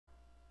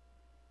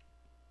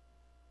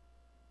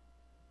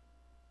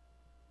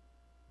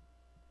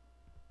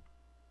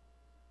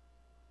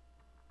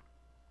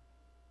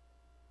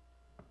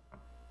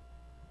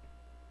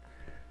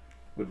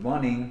Good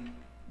morning,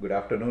 good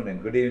afternoon,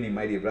 and good evening,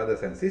 my dear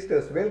brothers and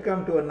sisters.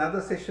 Welcome to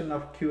another session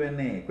of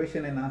Q&A,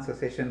 question and answer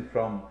session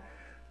from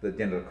the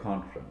General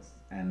Conference.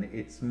 And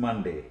it's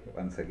Monday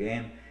once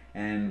again,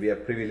 and we are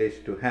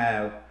privileged to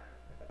have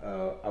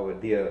our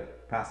dear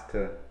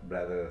pastor,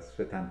 Brother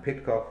Svetan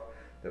Pitkov,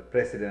 the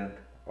president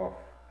of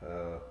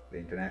the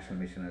International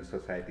Missionary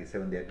Society,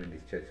 Seventh-day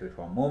Adventist Church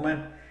Reform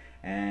Movement.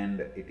 And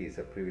it is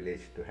a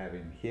privilege to have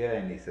him here,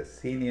 and he's a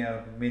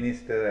senior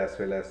minister as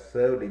well as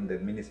served in the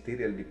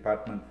ministerial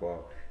department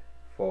for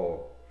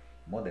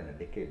more than a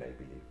decade, I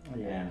believe.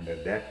 Yes.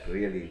 And that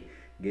really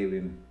gave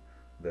him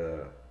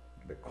the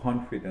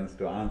confidence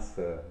to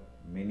answer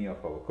many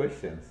of our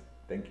questions.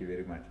 Thank you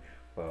very much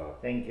for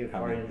Thank you for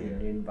coming here.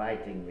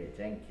 inviting me.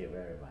 Thank you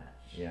very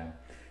much. Yeah.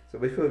 So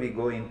before we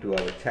go into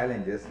our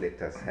challenges,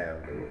 let us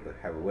have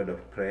a word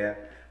of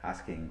prayer,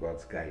 asking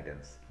God's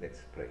guidance. Let's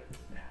pray.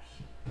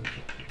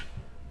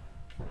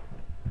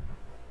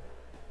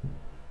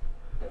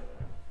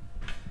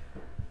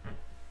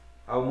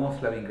 Our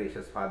most loving,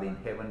 gracious Father in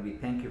heaven, we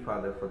thank you,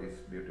 Father, for this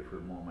beautiful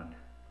moment.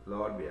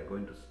 Lord, we are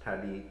going to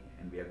study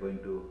and we are going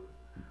to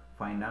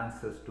find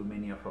answers to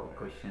many of our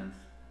questions.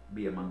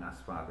 Be among us,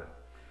 Father.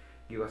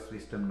 Give us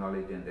wisdom,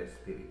 knowledge, and the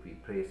Spirit. We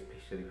pray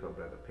especially for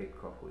Brother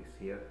Petkov, who is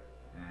here,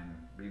 and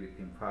be with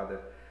him, Father.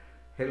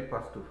 Help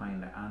us to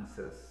find the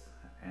answers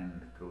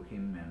and through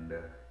him, and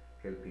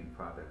help him,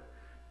 Father,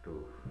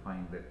 to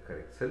find the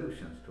correct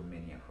solutions to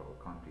many of our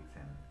conflicts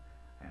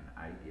and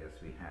ideas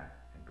we have,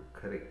 and to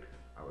correct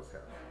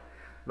ourselves.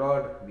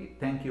 Lord, we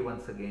thank you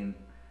once again,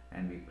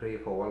 and we pray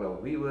for all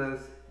our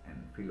viewers,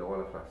 and fill all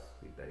of us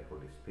with thy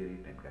Holy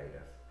Spirit and guide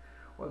us.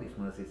 All these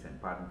mercies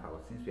and pardon for our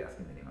sins we ask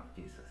in the name of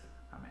Jesus.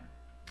 Amen.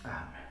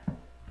 Amen.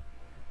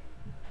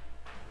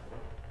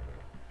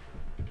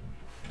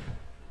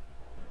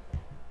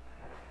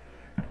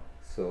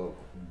 So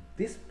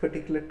this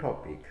particular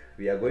topic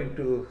we are going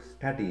to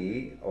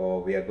study,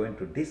 or we are going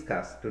to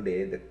discuss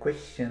today, the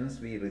questions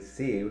we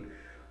received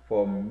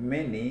for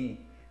many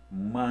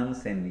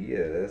months and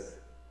years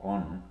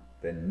on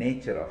the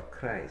nature of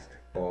Christ,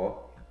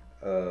 or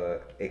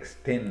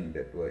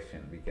extended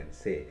version we can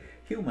say,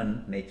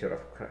 human nature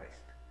of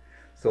Christ.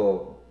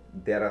 So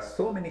there are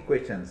so many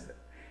questions.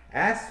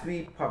 As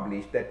we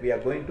published that we are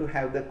going to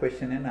have the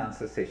question and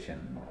answer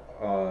session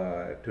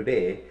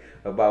today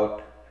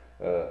about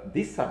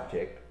this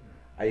subject,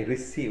 I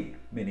received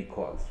many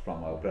calls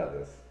from our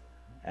brothers,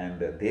 and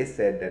they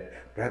said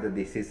that, brother,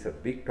 this is a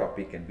big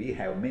topic and we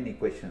have many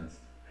questions,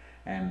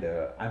 and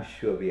I'm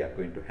sure we are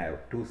going to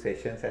have 2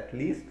 sessions at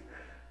least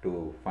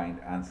to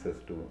find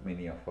answers to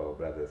many of our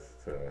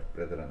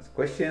brethren's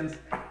questions,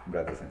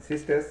 brothers and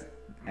sisters.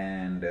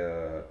 And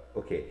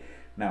okay,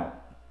 now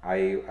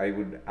I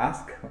would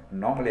ask,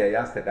 normally I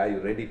ask that, are you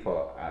ready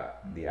for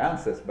the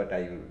answers, but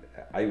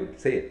I would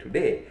say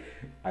today,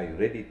 are you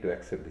ready to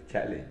accept the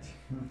challenge?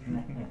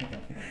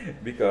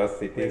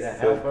 Because it With is the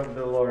help of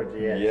the Lord,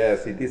 yes.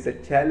 Yes, it is a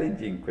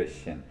challenging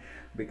question,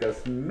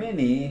 because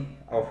many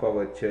of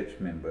our church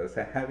members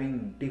are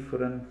having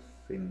difference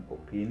in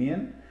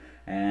opinion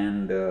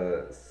and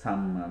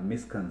some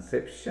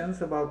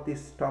misconceptions about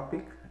this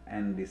topic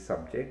and this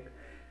subject,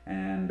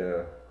 and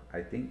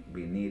I think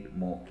we need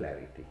more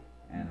clarity.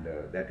 And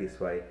that is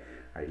why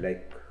I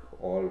like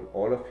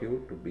all of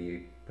you to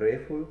be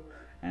prayerful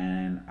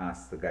and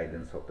ask the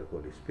guidance of the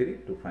Holy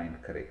Spirit to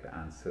find correct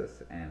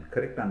answers and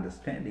correct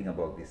understanding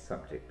about this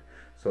subject,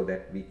 so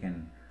that we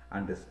can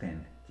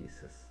understand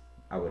Jesus,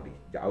 our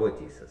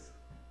Jesus.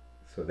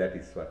 So that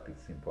is what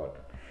is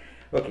important.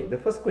 Okay, the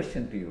first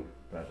question to you,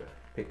 Brother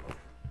Petkov.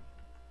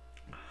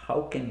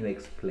 How can you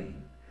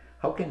explain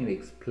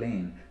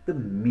the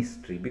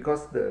mystery?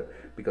 Because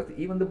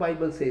even the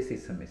Bible says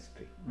it's a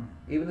mystery.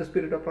 Even the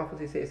Spirit of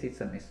Prophecy says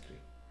it's a mystery.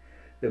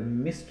 The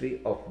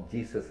mystery of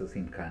Jesus'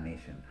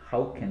 incarnation.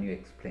 How can you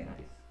explain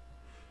this?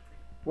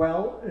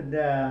 Well,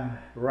 the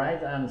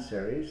right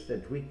answer is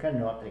that we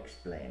cannot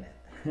explain it.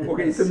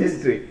 Okay, it's a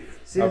mystery.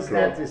 Since After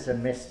all. that is a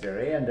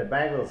mystery, and the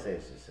Bible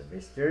says it's a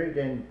mystery,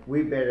 then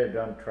we better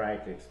don't try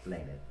to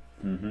explain it.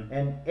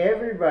 And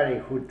everybody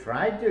who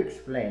tried to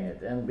explain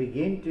it and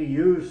begin to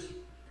use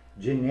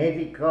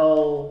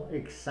genetical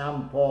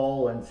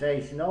example and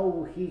says,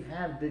 no, he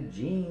have the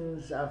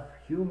genes of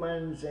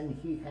humans, and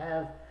he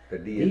have The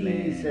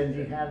DNA, these, and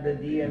he have the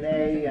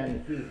DNA,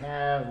 and he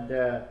have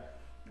the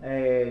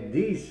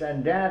this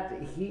and that.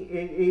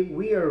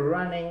 We are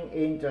running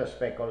into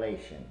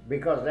speculation,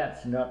 because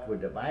that's not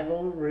what the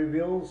Bible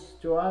reveals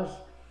to us.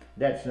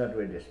 That's not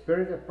what the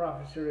Spirit of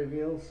Prophecy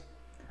reveals.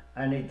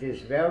 And it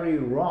is very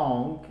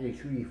wrong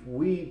if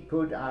we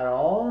put our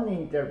own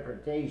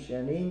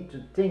interpretation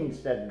into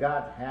things that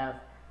God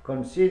have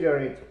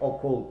considered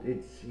occult.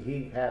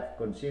 He have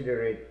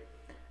considered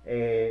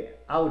it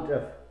out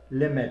of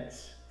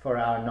limits for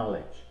our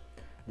knowledge.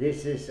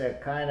 This is a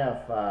kind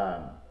of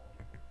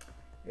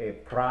a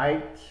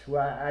pride,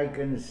 I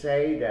can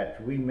say,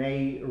 that we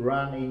may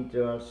run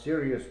into a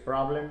serious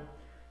problem,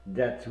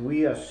 that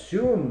we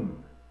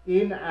assume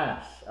in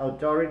us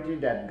authority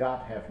that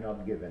God have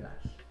not given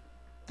us.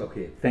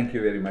 Okay, thank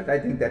you very much. I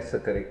think that's a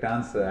correct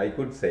answer, I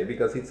could say,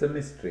 because it's a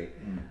mystery.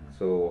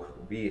 So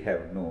we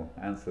have no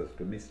answers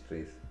to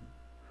mysteries.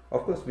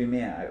 Of course, we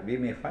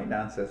may find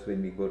answers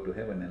when we go to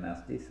heaven and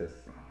ask Jesus.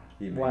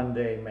 One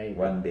day, maybe.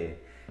 One day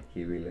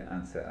he will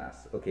answer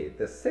us. Okay,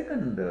 the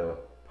second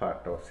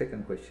part or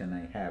second question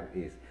I have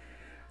is,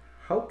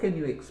 how can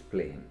you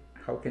explain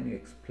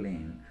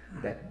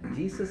that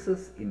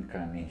Jesus's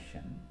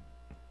incarnation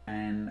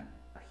and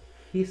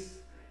his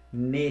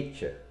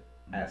nature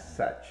as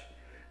such?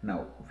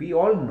 Now we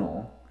all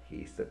know he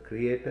is the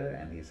creator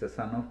and he is the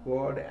Son of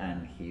God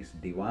and he is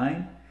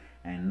divine,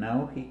 and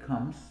now he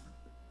comes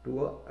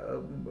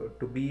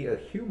to be a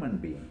human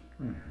being.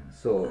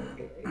 So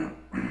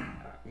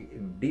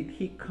did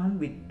he come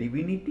with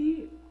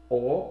divinity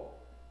or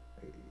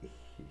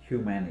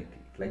humanity,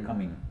 like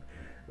coming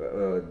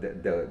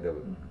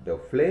the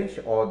flesh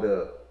or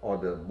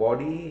the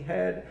body he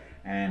had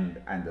and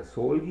the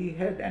soul he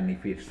had, and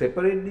if we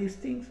separate these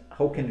things,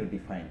 how can you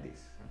define this?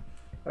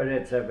 Well,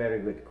 that's a very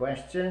good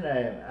question.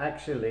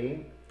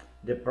 Actually,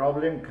 the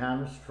problem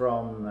comes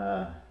from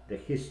the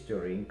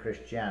history in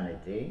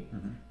Christianity.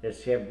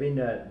 There's have been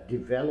a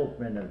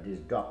development of this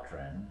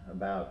doctrine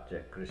about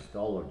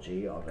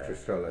Christology, or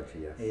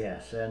Christology, yes.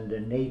 Yes, and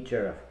the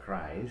nature of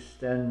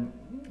Christ. And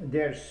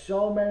there's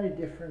so many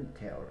different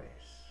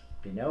theories.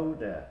 You know,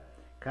 the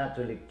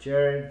Catholic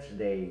Church,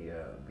 they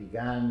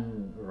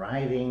began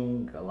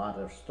writing a lot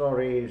of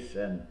stories,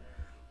 and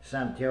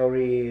some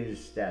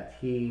theories that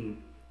he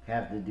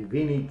had the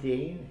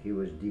divinity, he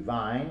was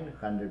divine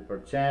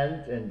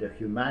 100%, and the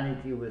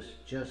humanity was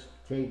just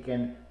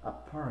taken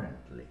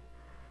apparently.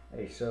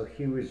 So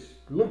he was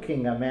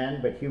looking a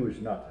man, but he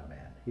was not a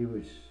man. He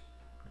was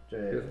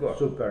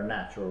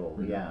supernatural,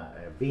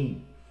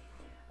 being.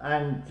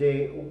 And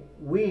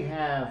we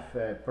have,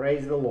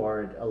 praise the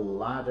Lord, a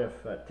lot of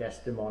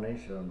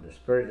testimonies from the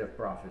spirit of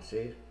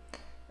prophecy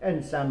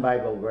and some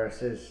Bible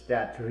verses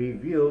that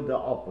reveal the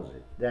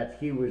opposite, that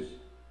he was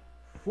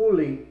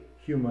fully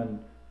human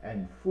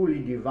and fully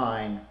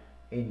divine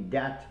in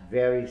that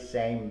very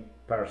same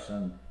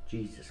person,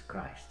 Jesus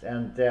Christ.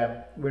 And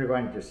we're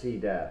going to see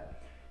the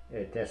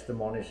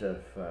testimonies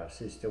of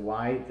Sister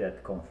White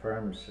that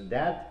confirms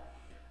that.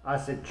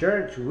 As a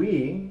church,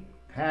 we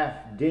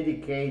have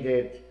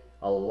dedicated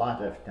a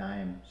lot of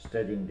time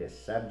studying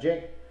this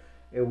subject.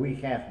 We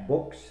have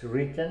books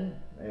written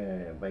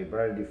by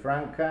Brother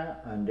DeFranca,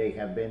 and they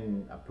have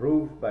been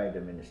approved by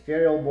the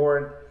ministerial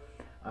board,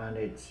 and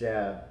it's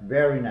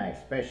very nice.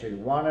 Especially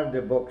one of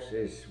the books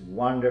is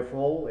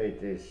wonderful.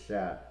 It is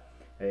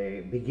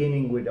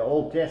beginning with the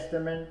Old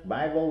Testament,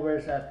 Bible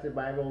verse after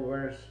Bible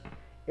verse,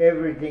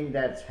 everything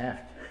that's have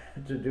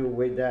to do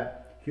with the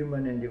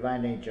human and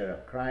divine nature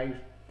of Christ.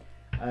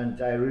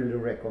 And I really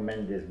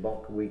recommend this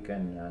book. We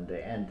can, at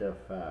the end of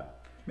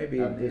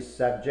this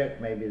subject,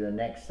 maybe the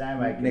next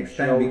time I can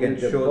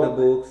show the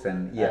books,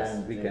 and yes,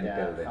 and we can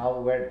tell them how,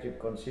 where to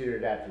consider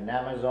that in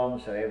Amazon,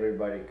 so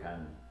everybody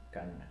can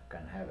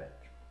have it.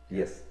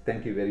 Yes,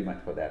 thank you very much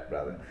for that,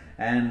 brother.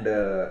 And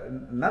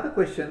another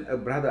question a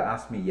brother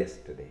asked me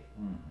yesterday.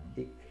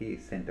 He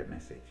sent a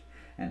message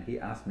and he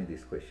asked me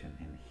this question,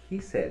 and he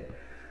said,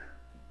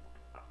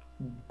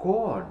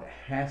 God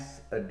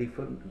has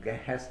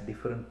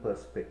different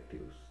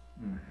perspectives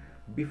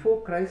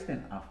before Christ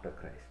and after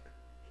Christ,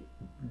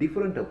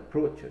 different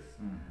approaches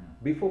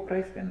before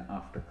Christ and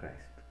after Christ.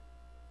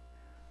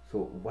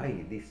 So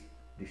why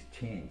this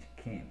change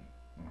came?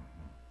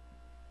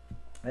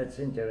 That's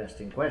an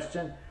interesting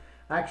question.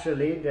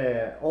 Actually,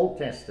 the Old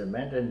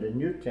Testament and the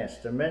New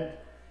Testament,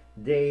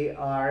 they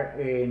are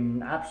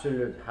in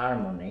absolute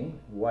harmony.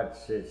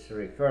 What's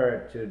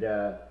referred to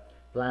the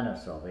plan of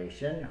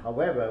salvation.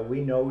 However,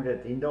 we know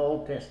that in the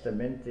Old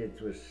Testament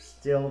it was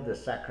still the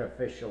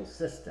sacrificial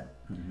system,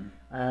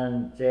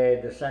 and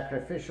the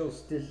sacrificial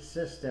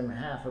system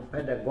have a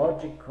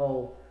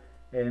pedagogical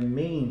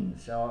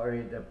means,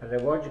 or the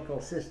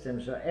pedagogical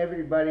system. So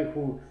everybody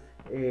who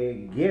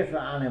give an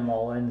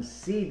animal and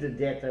see the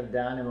death of the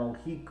animal,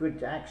 he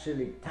could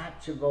actually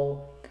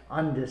touchable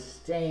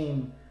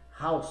understand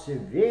how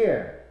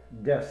severe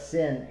the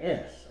sin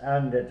is,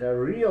 and that a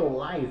real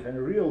life and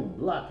real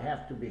blood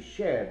have to be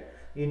shed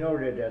in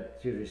order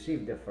to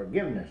receive the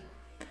forgiveness.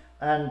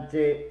 And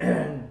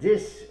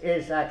this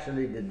is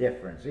actually the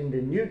difference. In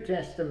the New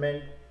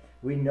Testament,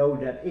 we know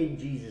that in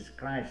Jesus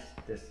Christ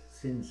the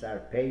sins are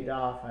paid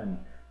off, and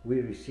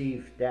we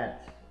receive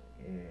that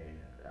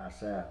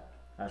as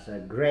a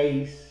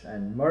grace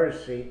and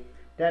mercy.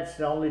 That's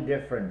the only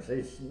difference.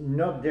 It's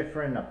not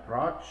different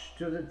approach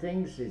to the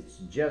things. It's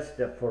just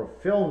the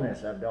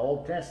fulfillment of the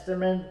Old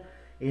Testament.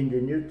 In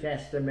the New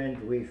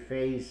Testament, we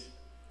face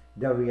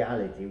the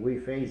reality. We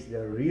face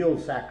the real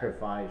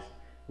sacrifice,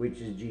 which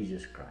is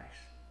Jesus Christ.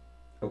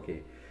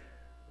 Okay.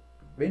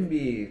 When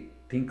we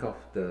think of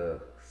the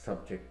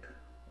subject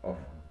of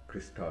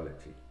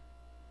Christology,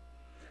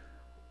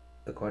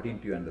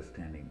 according to your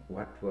understanding,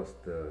 what was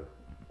the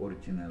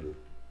original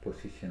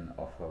position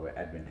of our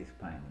Adventist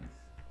pioneers?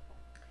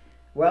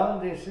 Well,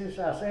 this is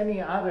as any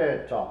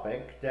other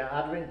topic. The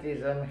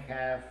Adventism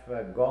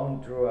have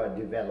gone through a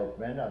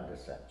development of the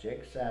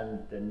subjects,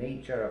 and the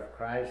nature of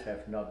Christ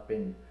have not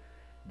been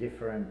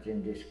different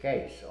in this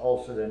case.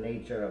 Also, the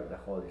nature of the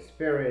Holy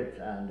Spirit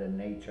and the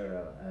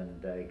nature and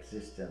the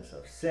existence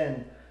of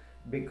sin,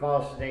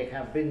 because they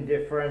have been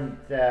different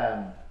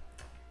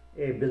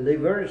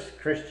believers,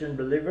 Christian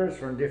believers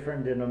from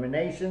different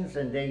denominations,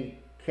 and they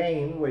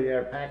came with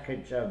their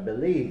package of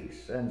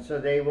beliefs, and so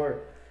they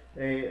were.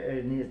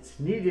 And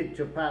it's needed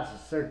to pass a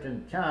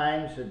certain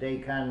time so they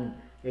can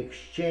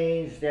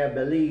exchange their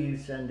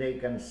beliefs and they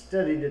can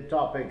study the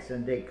topics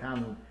and they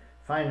come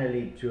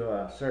finally to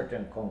a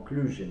certain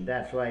conclusion.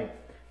 That's why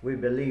we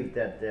believe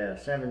that the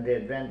Seventh-day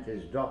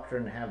Adventist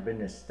doctrine have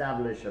been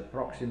established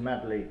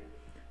approximately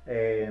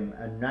in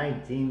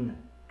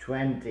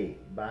 1920,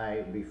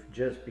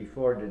 just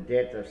before the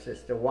death of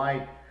Sister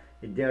White.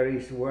 There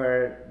is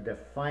where the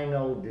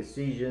final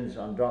decisions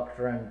on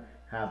doctrine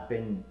have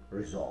been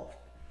resolved.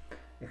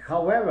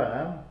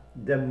 However,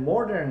 the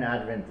modern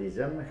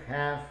Adventism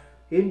have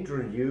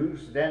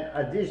introduced then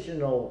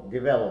additional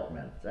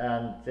development,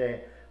 and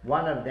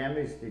one of them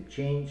is the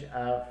change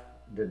of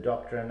the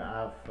doctrine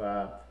of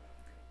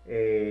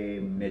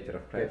Nature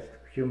of Christ.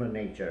 Human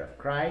nature of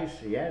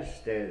Christ.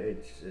 Yes,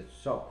 it's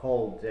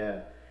so-called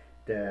the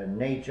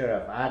nature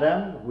of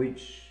Adam,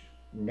 which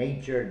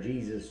nature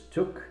Jesus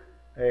took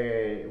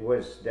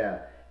was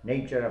the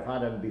nature of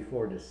Adam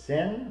before the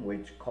sin,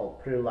 which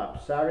called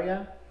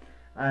prelapsaria,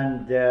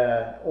 and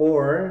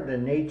or the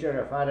nature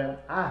of Adam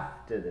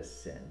after the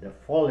sin, the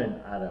fallen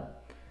Adam,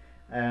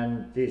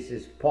 and this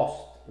is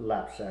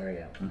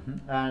post-lapsaria.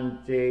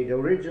 And the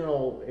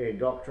original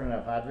doctrine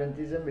of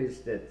Adventism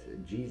is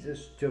that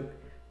Jesus took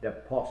the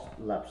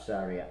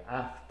post-lapsaria,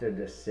 after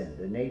the sin,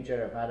 the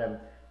nature of Adam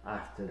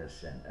after the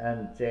sin.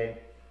 And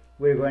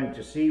we're going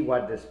to see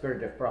what the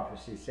Spirit of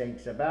Prophecy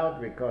says about,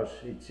 because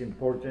it's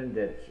important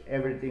that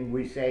everything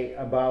we say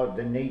about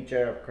the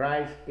nature of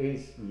Christ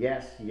is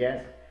yes,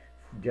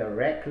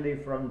 directly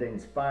from the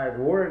inspired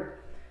word,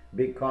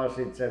 because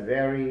it's a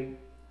very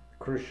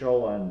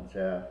crucial and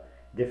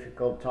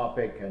difficult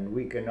topic, and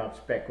we cannot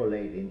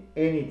speculate in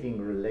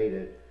anything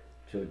related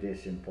to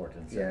this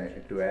important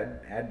subject. Yeah, to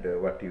add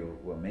what you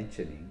were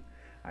mentioning,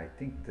 I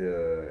think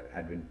the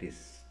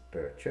Adventist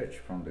church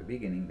from the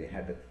beginning, they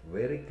had a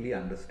very clear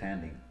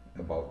understanding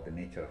about the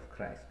nature of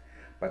Christ,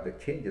 but the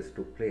changes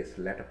took place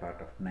latter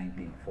part of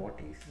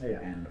 1940s,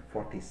 and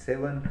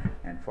 47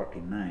 and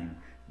 49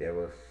 there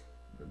was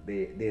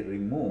they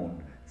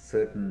removed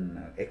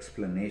certain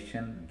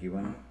explanation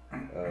given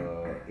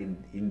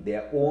in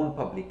their own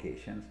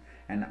publications,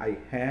 and I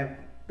have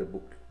the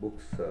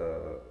books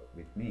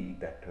with me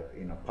that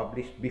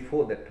published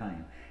before that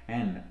time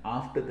and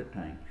after the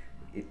time.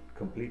 It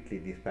completely,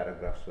 these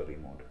paragraphs were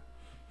removed.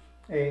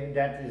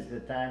 That is the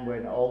time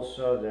when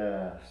also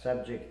the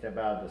subject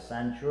about the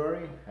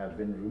sanctuary have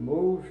been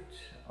removed,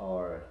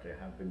 or they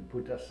have been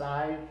put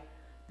aside.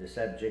 The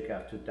subject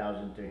of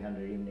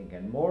 2,300 evening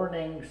and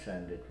mornings,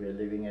 and that we're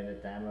living in a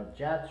time of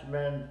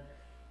judgment,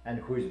 and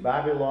who is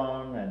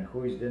Babylon, and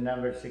who is the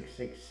number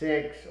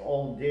 666,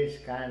 all this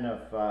kind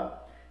of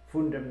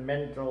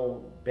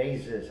fundamental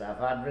basis of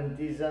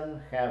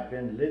Adventism have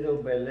been little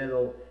by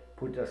little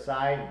put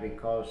aside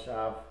because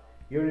of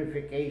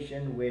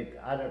unification with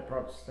other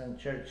Protestant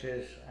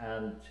churches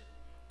and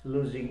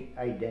losing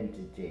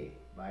identity.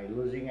 By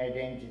losing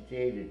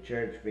identity, the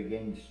church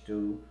begins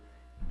to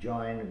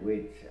join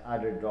with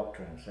other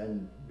doctrines,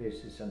 and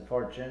this is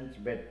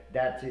unfortunate, but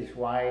that is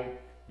why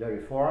the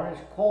Reform is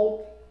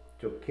called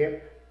to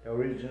keep the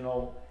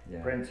original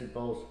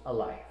principles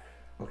alive.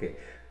 Okay,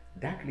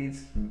 that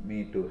leads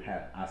me to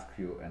ask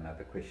you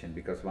another question,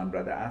 because one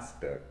brother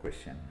asked a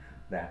question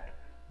that,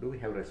 do we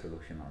have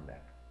resolution on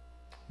that?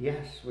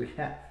 Yes, we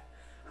have.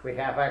 We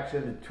have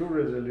actually two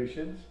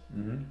resolutions,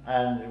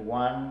 and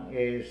one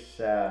is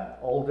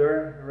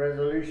older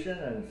resolution,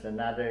 and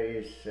another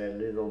is a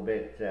little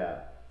bit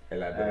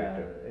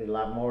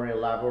more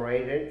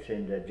elaborated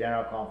in the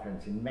General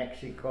Conference in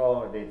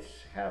Mexico.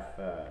 This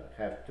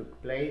have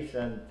took place,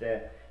 and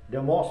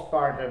the most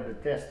part of the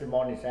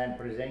testimonies I'm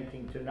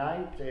presenting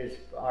tonight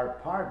are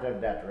part of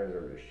that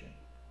resolution.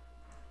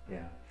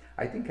 Yeah.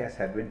 I think as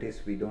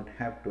Adventists we don't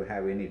have to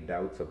have any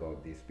doubts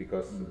about this,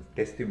 because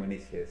testimony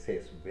says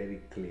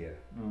very clear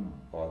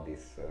all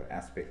these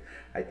aspects.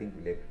 I think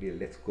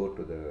let's go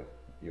to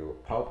your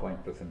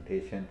PowerPoint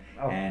presentation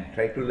and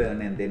try to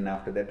learn, and then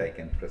after that I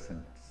can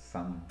present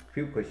some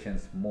few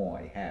questions more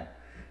I have,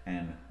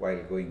 and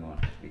while going on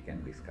we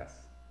can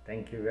discuss.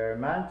 Thank you very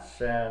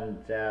much,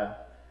 and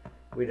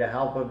with the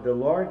help of the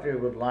Lord we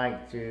would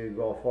like to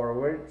go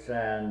forward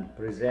and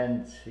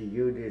present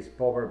you this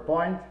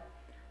PowerPoint.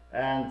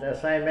 And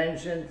as I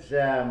mentioned,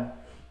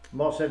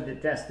 most of the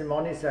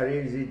testimonies are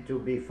easy to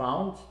be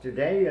found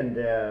today in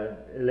the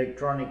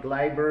electronic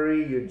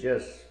library. You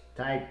just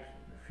type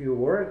a few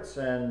words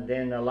and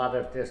then a lot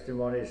of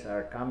testimonies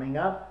are coming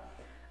up.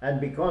 And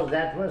because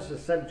that was a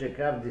subject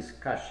of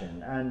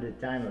discussion and the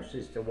time of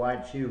Sister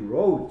White, she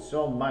wrote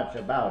so much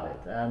about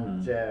it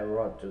and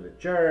wrote to the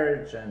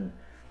church, and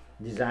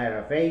Desire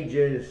of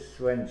Ages,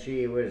 when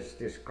she was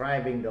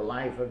describing the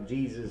life of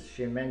Jesus,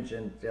 she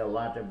mentioned a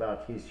lot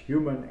about his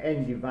human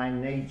and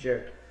divine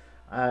nature,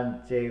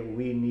 and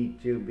we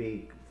need to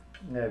be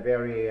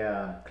very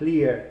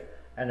clear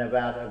and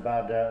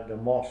about the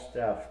most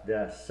of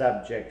the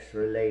subjects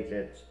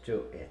related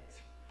to it.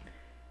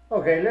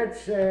 Okay,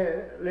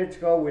 let's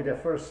go with the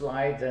first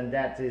slide, and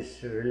that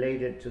is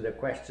related to the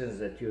questions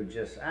that you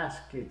just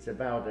asked. It's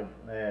about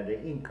the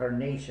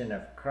incarnation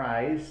of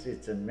Christ.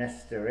 It's a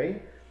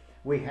mystery.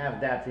 We have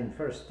that in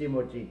 1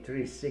 Timothy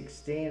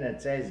 3:16.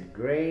 It says,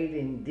 "Great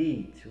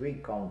indeed, we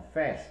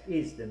confess,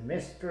 is the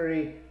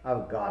mystery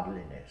of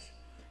godliness.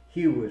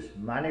 He was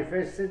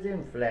manifested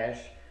in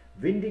flesh,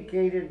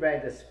 vindicated by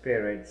the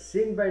Spirit,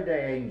 seen by the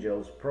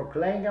angels,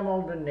 proclaimed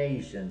among the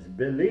nations,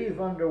 believed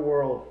on the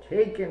world,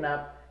 taken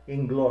up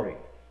in glory."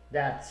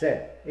 That's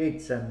it.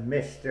 It's a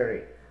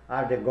mystery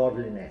of the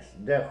godliness.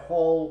 The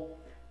whole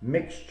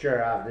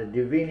mixture of the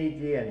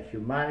divinity and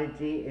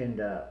humanity in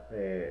the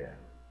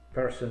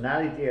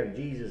personality of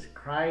Jesus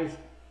Christ,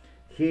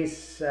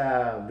 his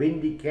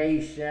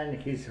vindication,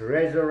 his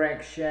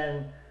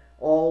resurrection,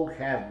 all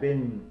have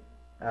been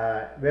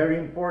very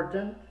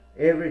important.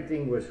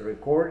 Everything was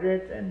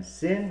recorded and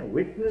seen,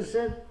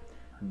 witnessed,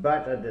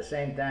 but at the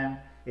same time,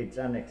 it's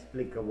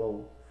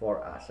inexplicable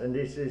for us. And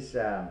this is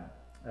a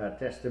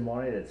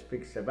testimony that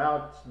speaks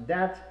about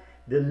that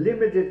the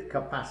limited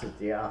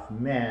capacity of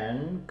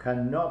man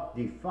cannot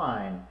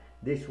define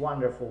this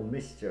wonderful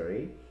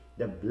mystery,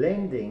 the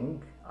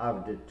blending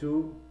of the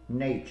two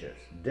natures,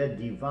 the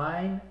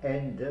divine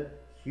and the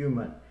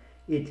human.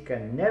 It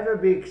can never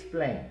be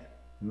explained.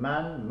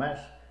 Man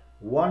must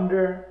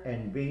wonder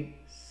and be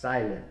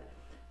silent.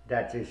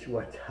 That is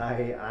what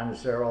I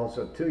answer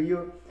also to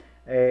you.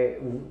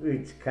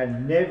 It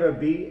can never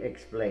be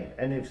explained.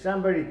 And if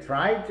somebody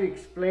tried to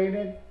explain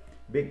it,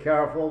 be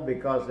careful,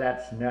 because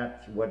that's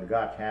not what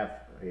God have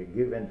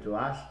given to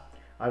us.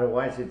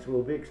 Otherwise it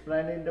will be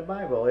explained in the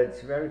Bible.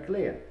 It's very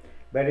clear.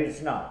 But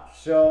it's not.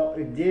 So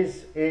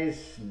this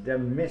is the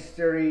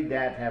mystery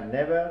that can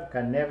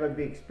never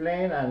be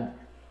explained, and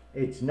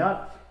it's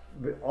not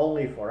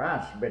only for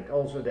us, but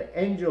also the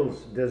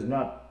angels does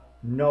not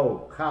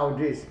know how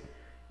this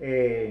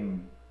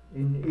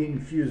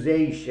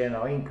infusation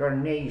or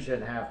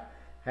incarnation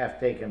have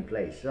taken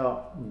place.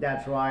 So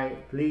that's why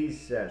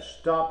please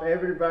stop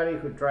everybody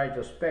who try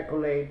to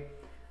speculate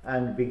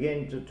and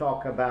begin to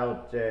talk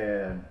about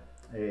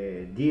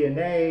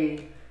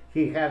DNA.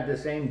 He have the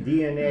same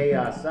DNA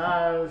as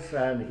us,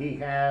 and he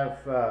have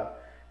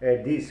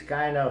this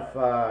kind of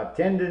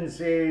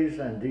tendencies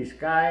and this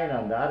kind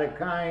and the other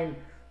kind,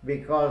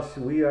 because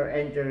we are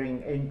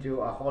entering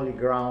into a holy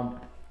ground,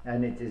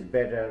 and it is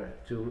better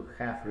to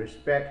have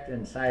respect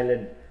and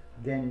silence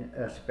than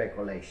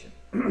speculation.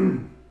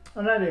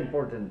 Another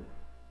important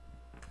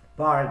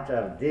part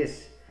of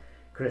this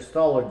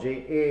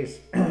Christology is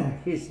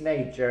his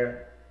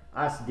nature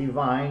as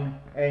divine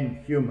and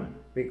human.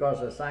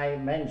 Because as I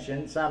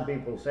mentioned, some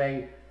people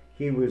say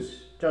he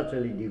was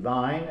totally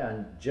divine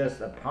and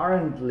just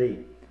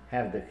apparently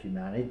have the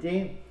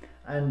humanity.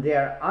 And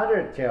there are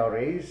other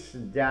theories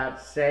that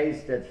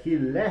says that he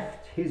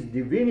left his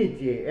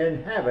divinity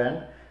in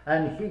heaven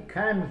and he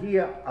came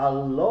here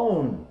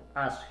alone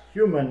as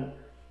human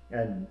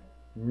and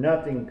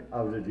nothing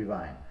of the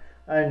divine.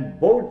 And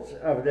both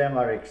of them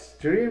are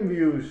extreme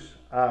views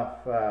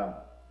of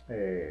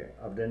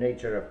the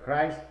nature of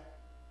Christ,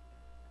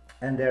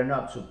 and they're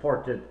not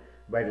supported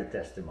by the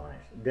testimonies.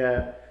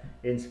 The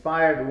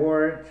inspired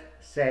word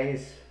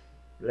says,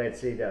 let's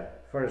see the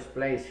first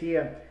place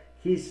here,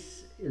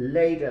 he's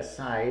laid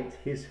aside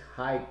his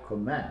high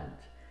command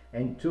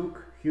and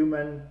took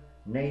human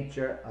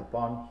nature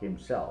upon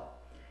himself.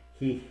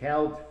 He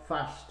held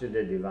fast to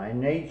the divine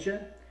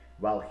nature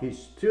while he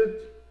stood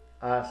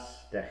as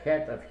the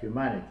head of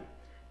humanity,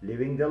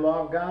 living the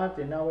law of God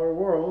in our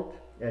world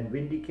and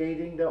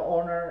vindicating the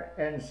honor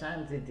and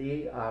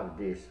sanctity of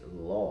this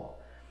law.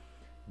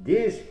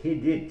 This he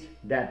did,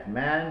 that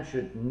man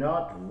should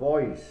not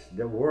voice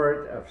the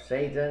word of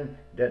Satan,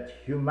 that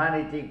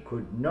humanity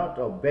could not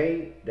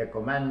obey the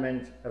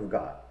commandments of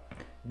God.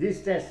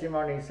 This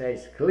testimony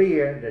says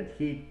clear that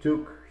he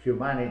took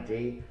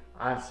humanity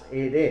as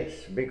it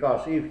is,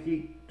 because if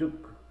he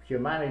took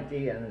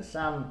humanity in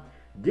some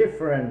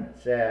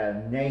different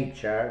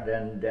nature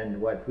than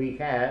what we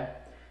have,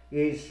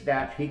 is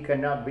that he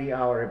cannot be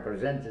our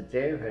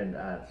representative and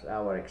as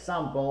our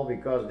example,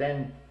 because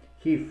then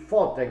he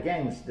fought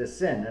against the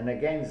sin and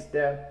against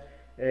the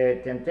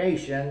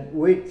temptation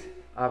with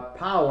a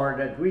power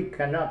that we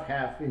cannot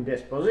have in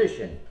this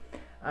position.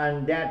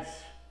 And that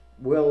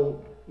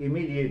will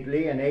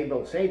immediately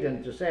enable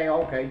Satan to say,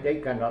 okay,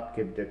 they cannot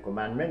keep the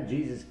commandment.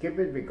 Jesus kept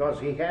it because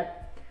he had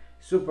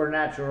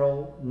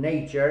supernatural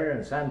nature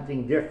and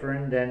something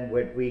different than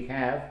what we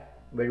have.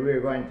 But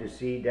we're going to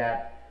see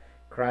that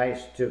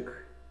Christ took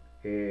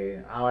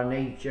our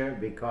nature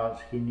because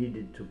he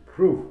needed to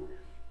prove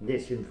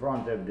this in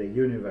front of the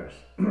universe.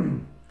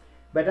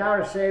 But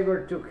our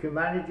Savior took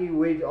humanity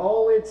with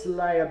all its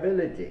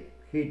liability.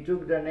 He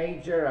took the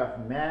nature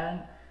of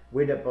man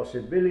with the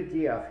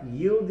possibility of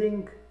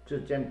yielding to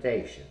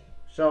temptation.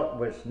 So it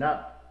was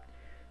not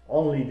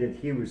only that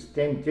he was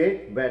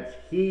tempted,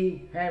 but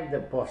he had the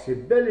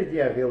possibility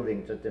of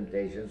yielding to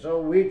temptation. So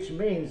which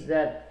means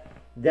that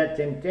the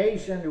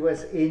temptation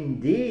was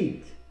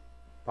indeed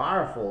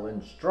powerful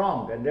and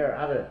strong. And there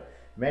are other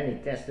many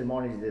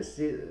testimonies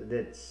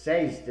that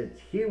says that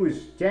he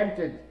was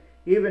tempted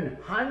even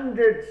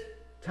 100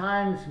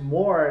 times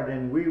more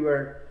than we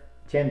were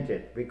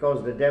tempted,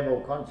 because the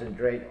devil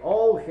concentrates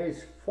all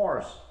his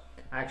force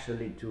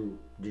actually to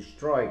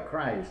destroy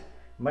Christ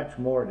much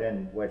more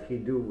than what he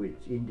do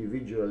with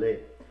individually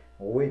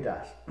with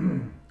us.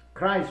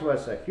 Christ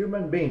was a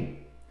human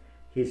being.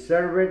 He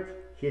served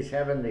his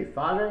heavenly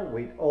Father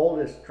with all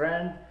the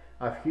strength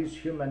of his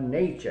human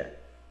nature.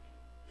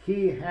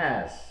 He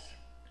has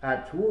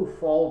a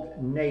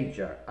twofold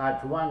nature,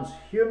 at once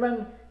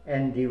human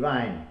and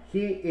divine.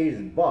 He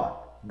is both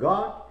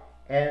God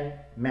and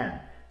man.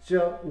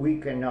 So we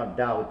cannot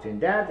doubt in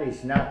that.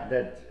 It's not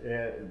that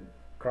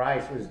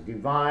Christ was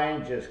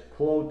divine, just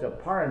clothed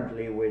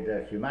apparently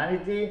with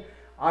humanity.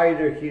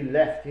 Either he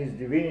left his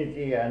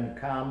divinity and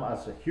come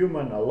as a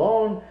human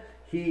alone.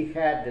 He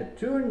had the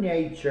two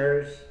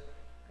natures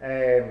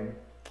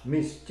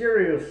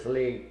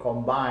mysteriously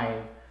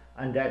combined,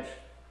 and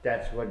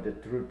that's what the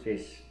truth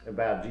is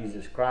about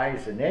Jesus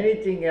Christ. And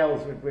anything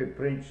else that we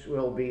preach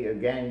will be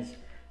against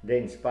the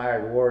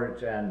inspired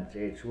word, and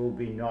it will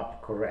be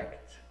not correct.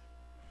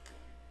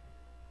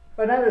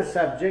 Another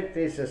subject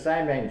is, as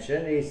I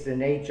mentioned, is the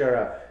nature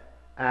of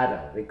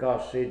Adam,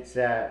 because it's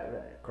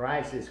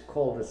Christ is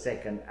called the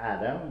second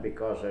Adam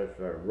because of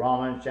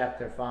Romans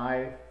chapter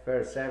 5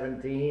 verse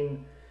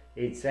 17.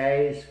 It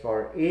says,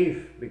 "For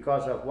if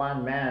because of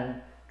one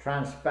man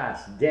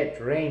trespass death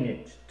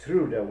reigneth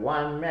through the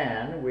one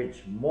man,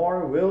 which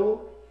more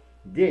will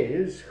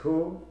these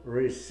who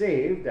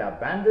receive the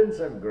abundance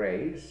of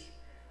grace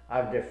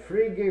of the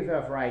free gift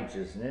of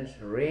righteousness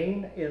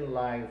reign in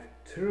life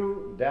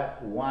through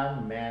that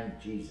one man,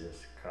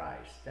 Jesus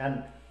Christ."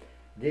 And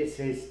this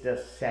is the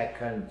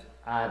second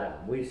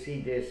Adam. We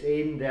see this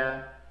in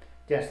the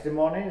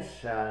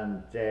testimonies,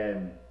 and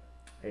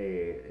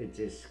it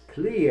is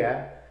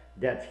clear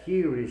that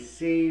he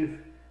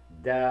received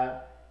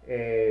the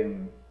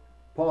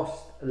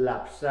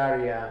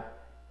post-lapsaria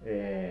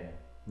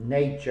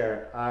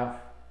nature of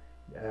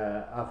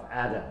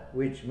Adam,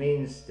 which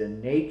means the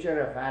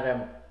nature of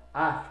Adam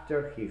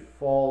after he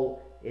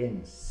fall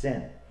in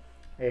sin.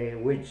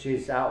 Which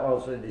is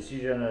also a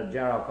decision of the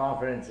General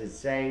Conference. It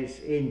says,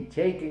 in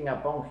taking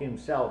upon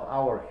himself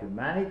our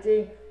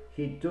humanity,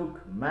 he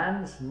took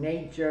man's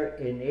nature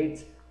in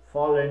its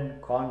fallen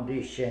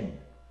condition.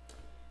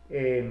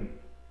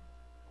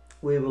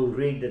 We will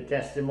read the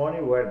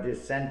testimony where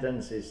this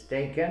sentence is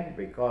taken,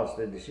 because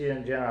the decision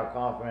of the General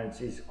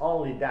Conference is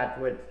only that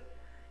what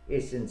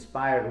is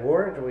inspired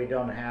word. We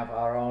don't have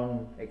our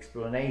own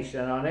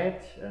explanation on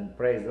it, and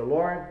praise the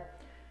Lord.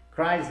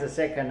 Christ, the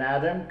second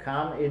Adam,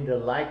 come in the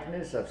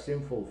likeness of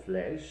sinful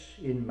flesh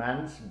in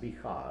man's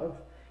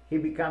behalf. He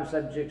becomes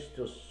subject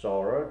to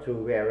sorrow, to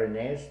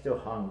weariness, to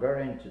hunger,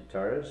 and to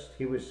thirst.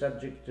 He was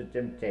subject to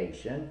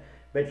temptation,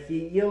 but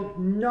he yielded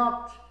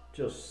not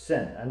to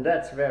sin. And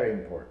that's very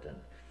important,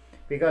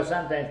 because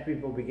sometimes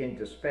people begin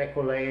to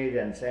speculate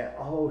and say,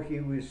 oh, he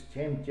was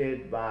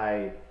tempted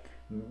by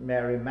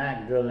Mary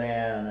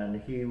Magdalene,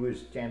 and he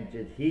was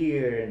tempted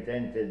here and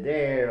tempted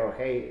there, or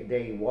hey,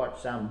 they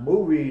watch some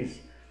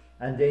movies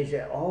and they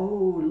say,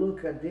 oh,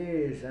 look at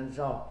this. And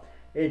so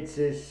it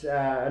is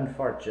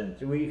unfortunate.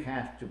 We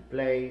have to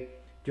pay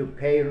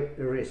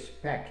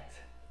respect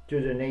to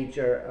the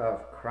nature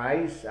of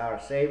Christ, our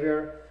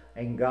Savior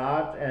and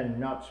God, and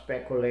not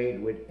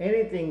speculate with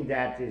anything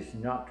that is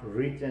not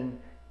written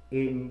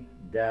in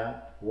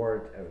the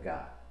Word of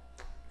God.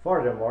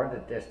 Furthermore, the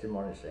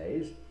testimony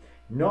says,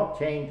 no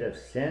taint of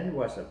sin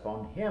was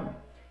upon him.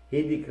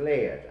 He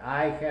declared,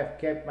 I have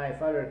kept my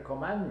Father's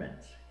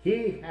commandments.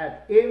 He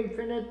had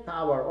infinite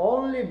power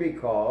only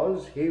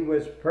because he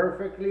was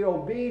perfectly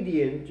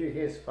obedient to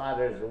his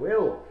Father's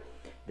will.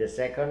 The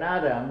second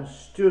Adam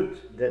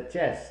stood the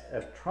test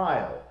of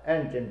trial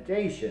and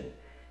temptation,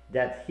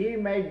 that he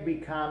might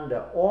become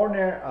the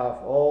owner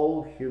of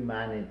all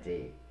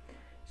humanity.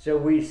 So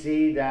we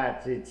see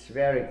that it's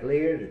very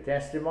clear, the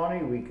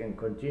testimony. We can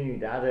continue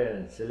the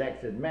other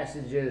selected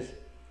messages.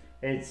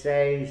 It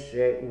says,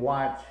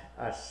 what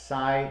a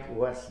sight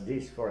was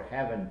this for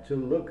heaven to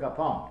look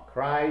upon.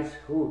 Christ,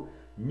 who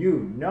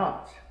knew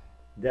not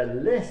the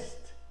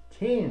least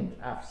tint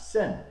of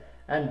sin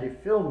and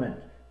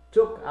defilement,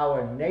 took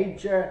our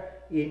nature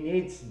in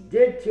its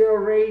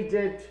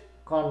deteriorated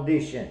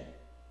condition.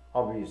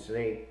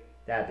 Obviously,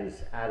 that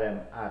is Adam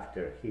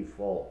after he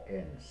fall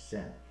in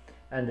sin.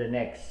 And the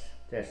next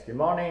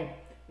testimony,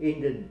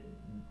 in the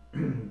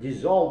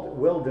desolate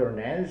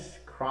wilderness,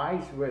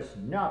 Christ was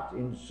not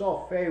in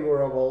so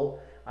favorable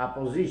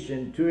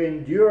opposition to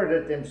endure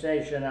the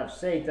temptation of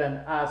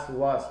Satan, as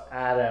was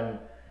Adam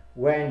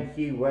when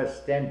he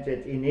was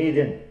tempted in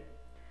Eden.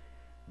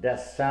 The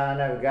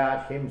Son of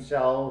God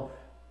himself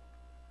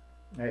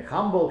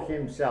humbled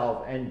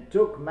himself and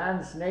took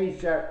man's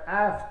nature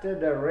after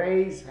the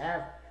race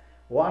have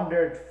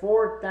wandered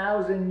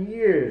 4,000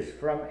 years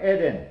from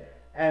Eden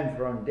and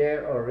from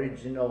their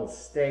original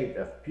state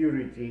of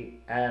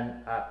purity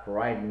and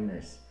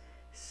uprightness.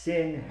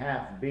 Sin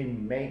hath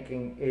been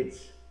making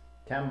its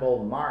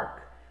temple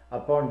mark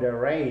upon the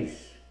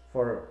race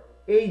for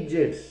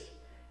ages,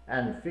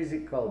 and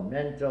physical,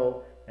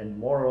 mental, and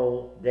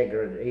moral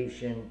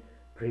degradation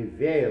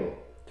prevail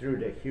through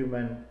the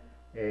human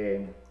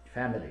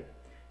family.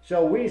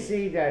 So we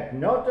see that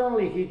not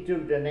only he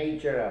took the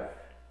nature of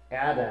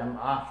Adam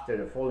after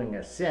the falling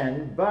of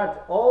sin,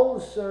 but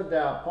also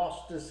the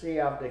apostasy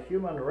of the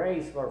human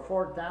race for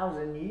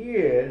 4,000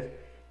 years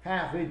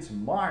have its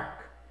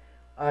mark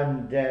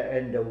on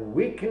the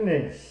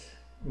weakness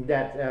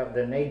that of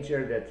the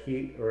nature that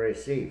he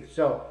received.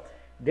 So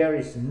there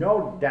is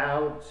no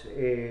doubt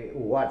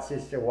what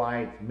Sister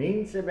White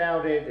means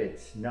about it.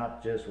 It's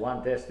not just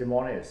one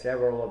testimony, it's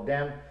several of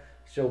them.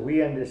 So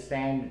we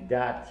understand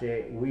that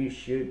we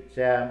should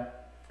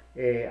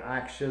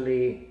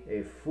actually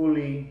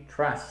fully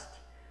trust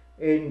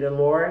in the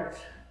Lord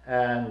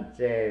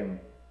and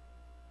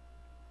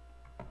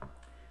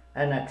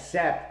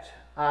accept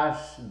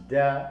as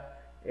the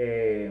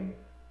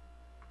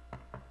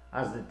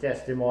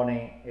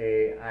testimony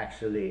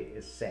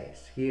actually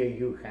says. Here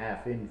you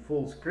have in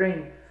full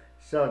screen,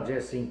 so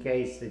just in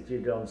case that you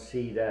don't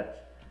see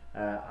that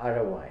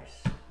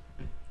otherwise.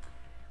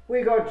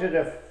 We go to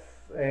the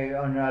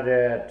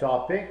another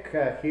topic.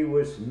 He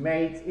was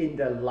made in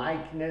the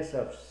likeness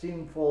of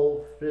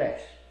sinful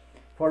flesh.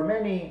 For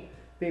many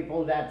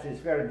people that is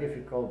very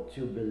difficult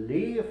to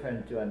believe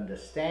and to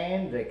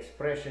understand. The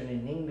expression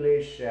in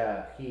English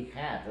he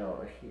had,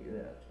 or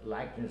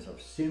likeness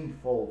of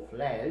sinful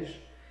flesh,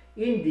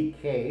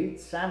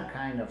 indicates some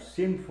kind of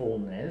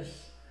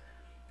sinfulness,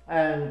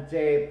 and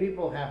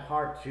people have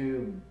hard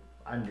to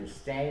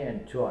understand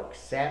and to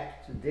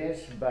accept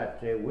this, but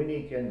we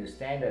need to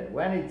understand that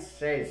when it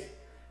says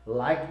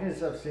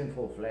likeness of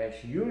sinful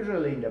flesh,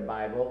 usually in the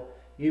Bible,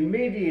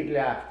 immediately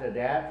after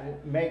that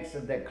it makes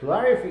the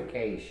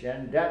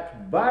clarification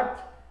that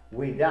but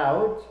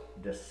without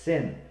the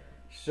sin.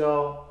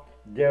 So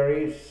there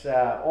is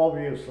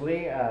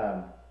obviously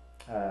a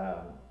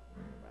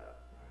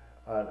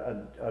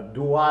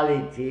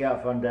duality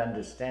of an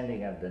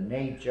understanding of the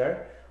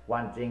nature.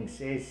 One thing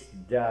is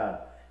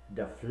the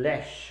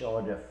flesh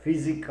or the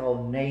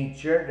physical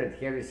nature that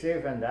he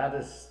received, and the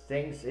other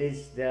things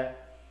is the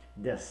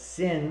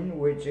sin,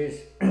 which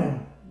is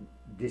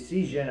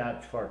decision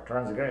for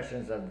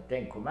transgressions of the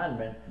Ten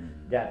Commandments,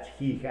 that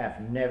he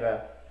have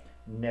never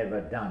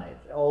done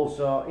it.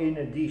 Also, in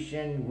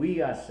addition,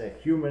 we as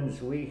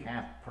humans, we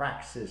have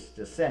practiced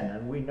the sin,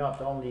 and we not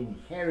only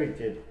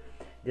inherited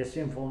the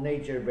sinful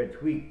nature,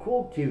 but we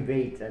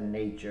cultivate a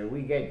nature.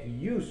 We get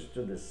used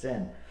to the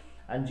sin.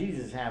 And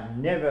Jesus have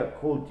never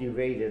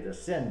cultivated a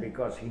sin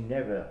because he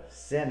never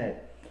sinned.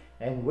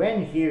 And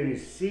when he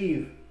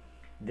received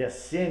the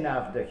sin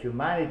of the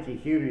humanity,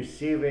 he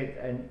received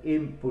an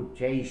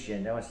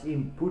imputation. That was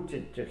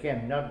imputed to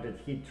him, not that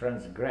he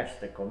transgressed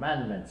the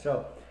commandment.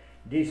 So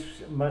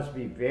this must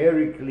be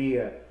very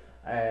clear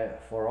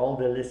for all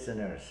the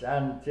listeners.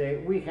 And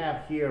we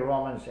have here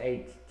Romans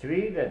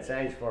 8:3 that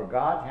says, "For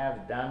God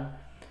hath done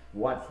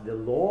what the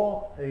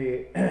law,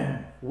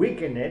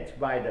 weakened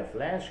by the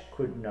flesh,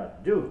 could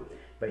not do,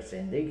 by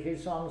sending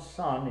his own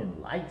Son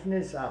in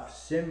likeness of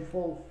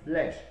sinful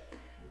flesh.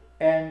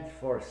 And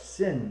for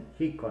sin,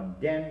 he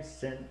condemned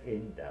sin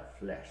in the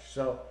flesh."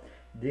 So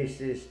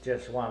this is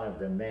just one of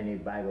the many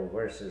Bible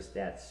verses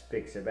that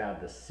speaks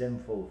about the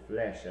sinful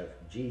flesh of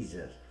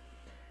Jesus.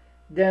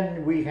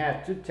 Then we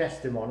have two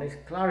testimonies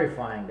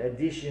clarifying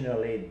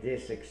additionally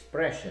this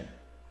expression.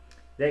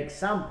 The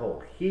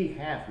example he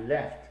hath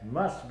left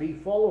must be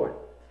followed.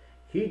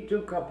 He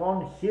took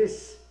upon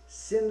his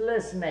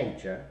sinless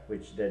nature,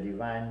 which the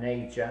divine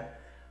nature,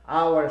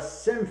 our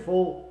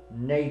sinful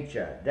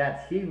nature,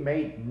 that he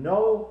may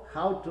know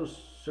how to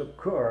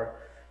succor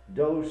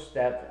those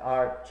that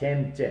are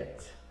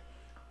tempted.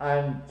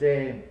 And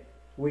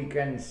we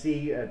can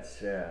see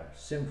its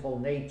sinful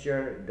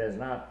nature does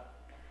not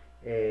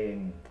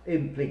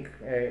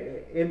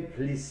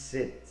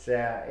implicit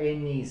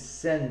any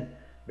sin,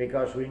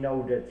 because we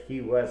know that he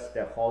was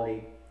the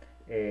Holy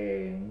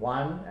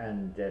One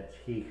and that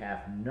he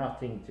have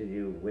nothing to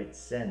do with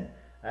sin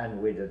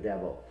and with the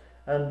devil.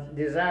 And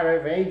Desire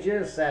of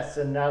Ages, that's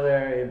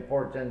another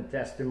important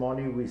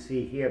testimony we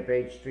see here,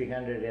 page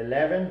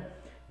 311.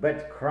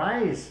 "But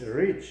Christ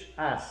reached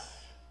us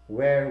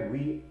where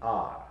we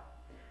are.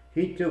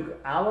 He took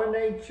our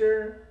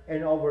nature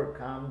and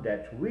overcome,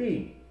 that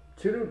we,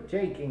 through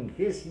taking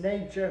his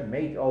nature,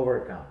 made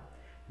overcome,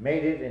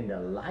 made it in the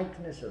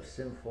likeness of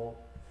sinful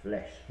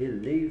flesh. He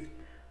lived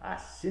a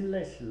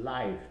sinless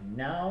life.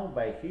 Now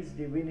by his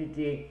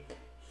divinity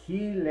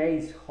he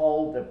lays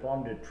hold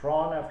upon the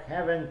throne of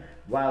heaven,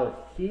 while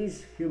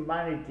his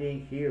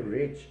humanity he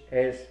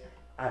reaches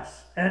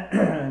us.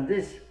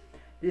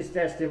 This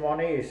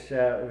testimony is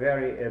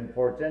very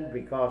important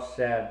because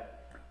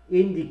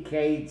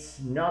indicates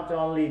not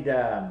only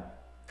the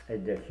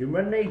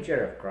human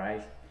nature of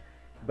Christ,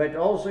 but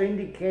also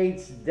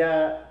indicates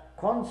the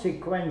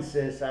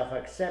consequences of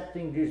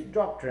accepting this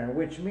doctrine,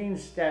 which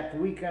means that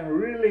we can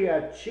really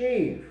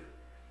achieve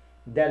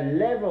the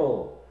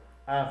level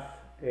of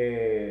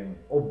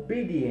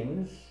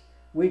obedience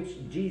which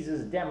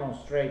Jesus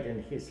demonstrated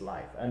in his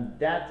life. And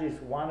that is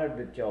one of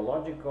the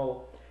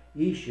theological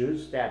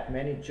issues that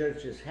many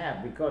churches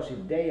have, because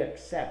if they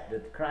accept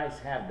that Christ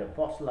have the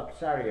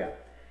apostolopsaria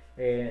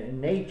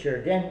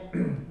nature,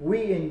 then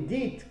we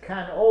indeed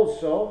can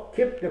also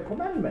keep the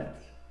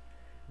commandments.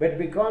 But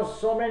because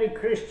so many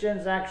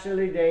Christians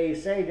actually, they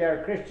say they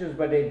are Christians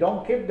but they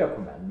don't keep the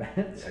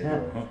commandments,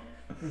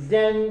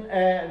 then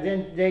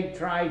they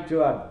try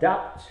to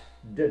adopt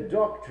the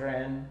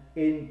doctrine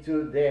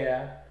into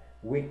their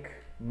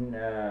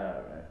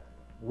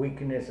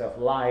weakness of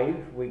life,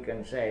 we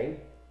can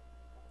say.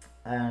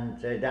 And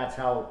that's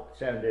how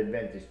Seventh-day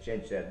Adventists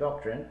change their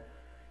doctrine.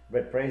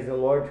 But praise the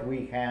Lord,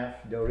 we have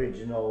the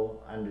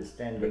original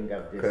understanding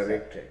of this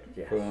subject.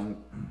 Yes.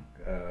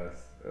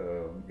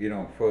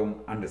 Firm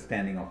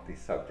understanding of this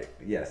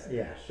subject. Yes.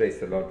 Yes. Praise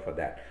the Lord for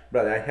that.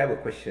 Brother, I have a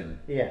question.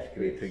 Yes,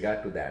 with please.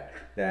 regard to that.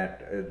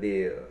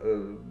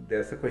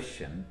 There's a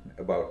question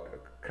about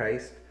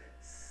Christ's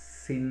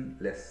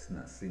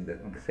sinlessness, in the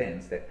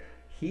sense that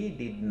he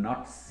did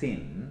not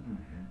sin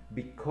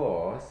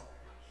because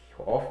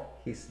of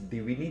his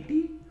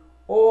divinity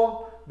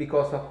or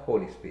because of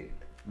Holy Spirit.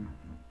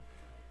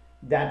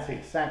 That's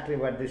exactly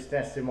what this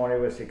testimony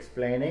was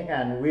explaining,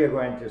 and we are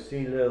going to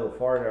see a little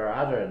further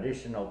other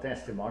additional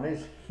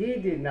testimonies. He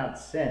did not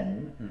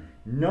sin,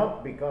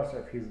 not because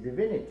of his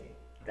divinity.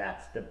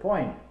 That's the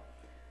point.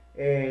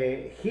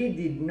 He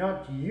did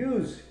not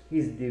use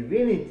his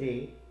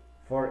divinity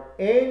for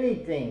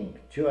anything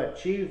to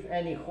achieve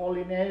any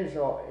holiness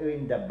or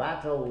in the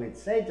battle with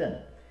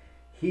Satan.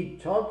 He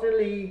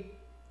totally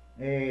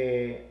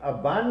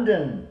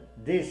abandoned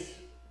this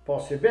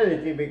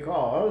possibility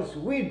because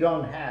we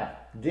don't have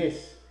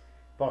this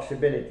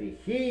possibility.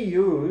 He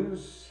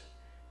used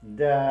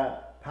the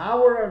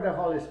power of the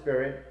Holy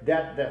Spirit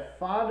that the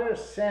Father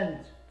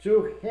sent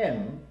to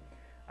him,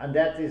 and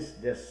that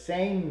is the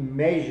same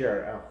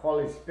measure of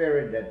Holy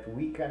Spirit that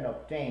we can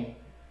obtain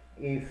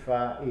if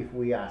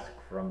we ask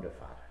from the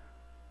Father.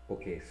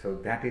 Okay, so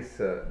that is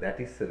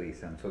the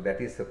reason. So that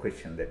is the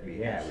question that we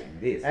have in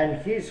this. And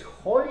his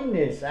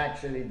holiness,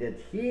 actually, that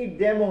he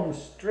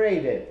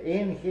demonstrated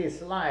in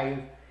his life,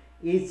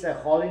 is a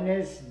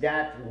holiness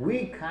that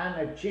we can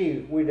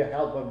achieve with the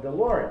help of the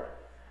Lord.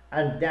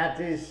 And that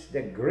is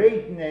the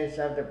greatness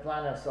of the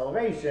plan of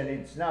salvation.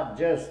 It's not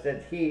just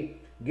that he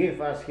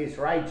gave us his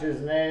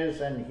righteousness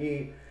and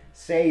he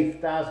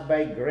saved us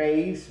by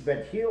grace,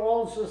 but he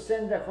also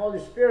sent the Holy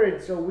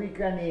Spirit so we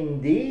can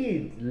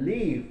indeed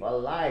live a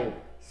life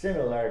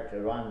similar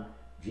to one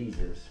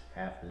Jesus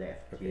have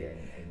left here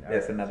in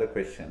There's earth. another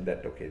question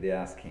that, they're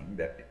asking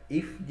that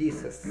if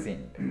Jesus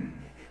sinned,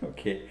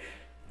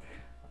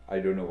 I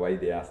don't know why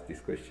they asked this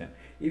question.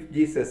 If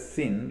Jesus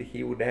sinned,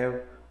 he would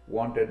have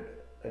wanted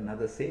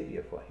another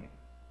savior for him.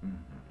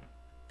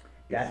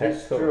 That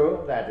is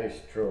true, that is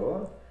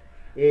true.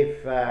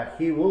 If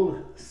he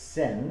will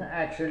sin,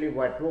 actually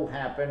what will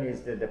happen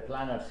is that the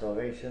plan of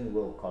salvation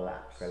will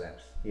collapse.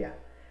 Yeah.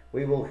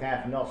 We will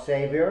have no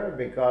savior,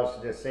 because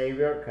the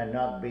savior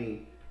cannot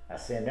be a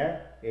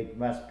sinner. It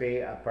must be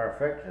a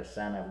perfect, a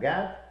son of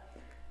God.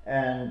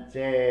 And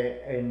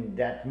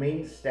that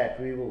means that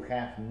we will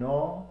have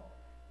no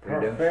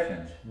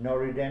perfect, no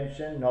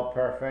redemption, no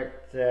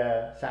perfect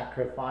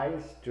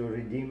sacrifice to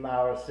redeem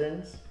our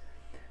sins.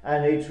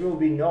 And it will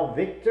be no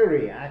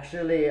victory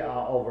actually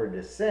over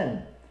the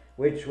sin,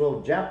 which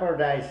will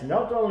jeopardize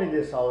not only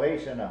the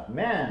salvation of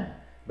man,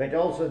 but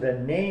also the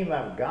name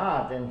of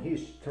God and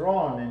his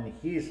throne and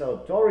his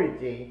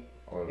authority.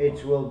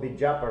 It will be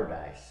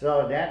jeopardized.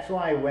 So that's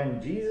why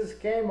when Jesus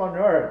came on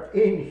earth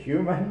in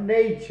human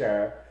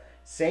nature,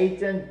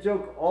 Satan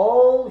took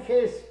all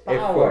his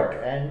power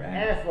and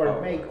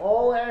effort, make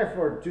all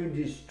effort to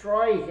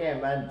destroy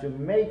him and to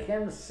make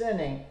him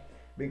sinning,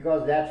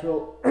 because that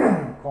will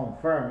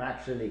confirm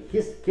actually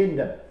his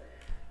kingdom.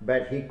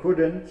 But he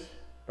couldn't.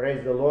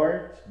 Praise the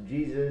Lord.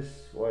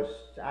 Jesus was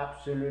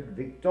absolute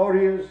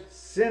victorious,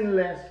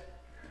 sinless,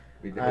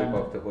 with the help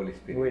of the Holy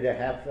Spirit. With the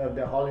help of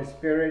the Holy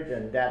Spirit,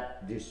 and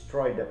that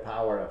destroyed the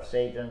power of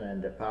Satan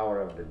and the power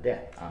of the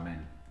death.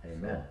 Amen.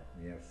 Amen.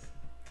 So, yes.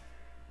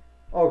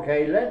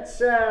 Okay,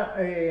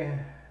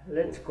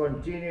 let's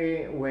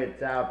continue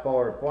with our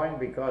PowerPoint,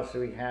 because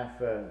we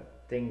have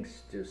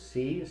things to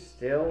see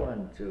still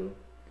and to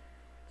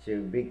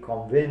be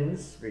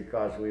convinced,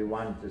 because we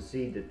want to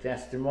see the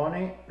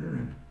testimony.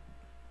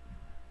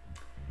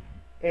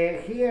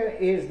 Here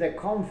is the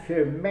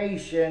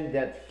confirmation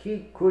that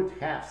he could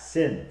have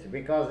sinned,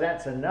 because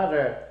that's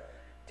another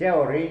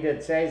theory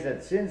that says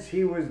that since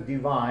he was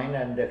divine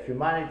and the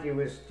humanity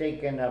was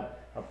taken up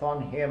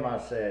upon him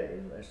as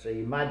a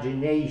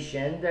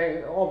imagination,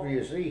 that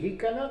obviously he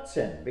cannot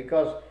sin,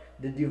 because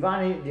the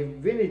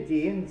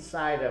divinity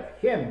inside of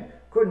him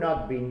could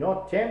not be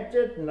not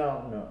tempted,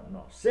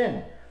 no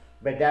sin.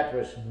 But that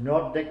was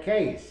not the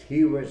case.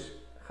 He was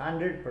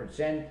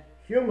 100%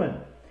 human,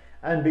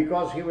 and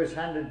because he was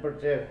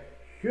 100%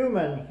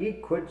 human, he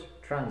could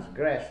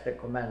transgress the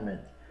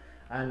commandment,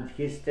 and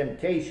his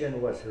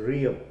temptation was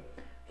real.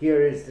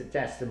 Here is the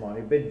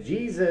testimony. But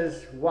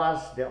Jesus was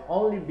the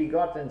only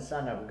begotten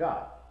Son of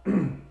God.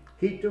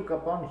 He took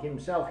upon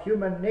himself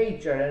human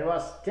nature and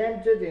was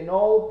tempted in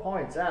all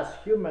points as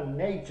human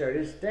nature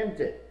is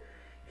tempted.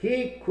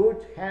 He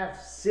could have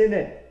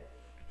sinned.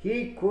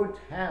 He could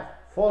have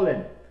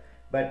fallen,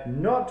 but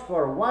not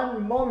for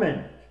one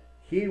moment.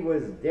 He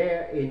was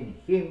there in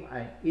him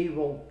an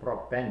evil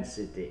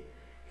propensity.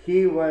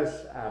 He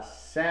was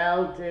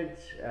assaulted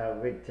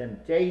with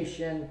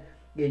temptation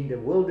in the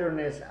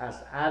wilderness as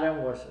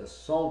Adam was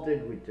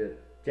assaulted with the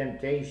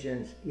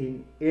temptations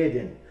in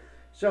Eden.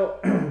 So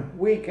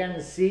we can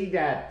see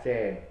that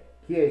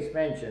here is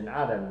mentioned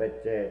Adam,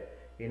 but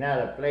in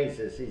other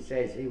places he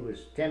says he was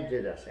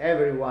tempted as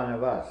every one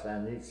of us.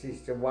 And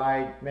Sister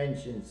White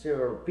mentioned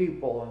several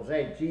people and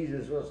said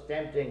Jesus was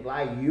tempting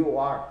like you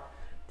are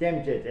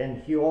tempted,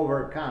 and he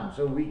overcome.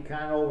 So we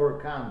can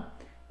overcome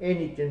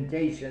any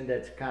temptation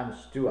that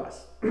comes to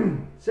us.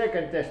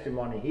 Second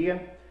testimony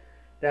here,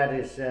 that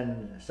is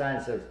in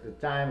Signs of the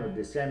Time of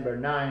December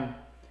 9.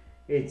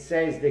 It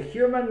says the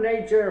human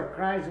nature of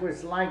Christ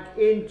was like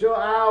into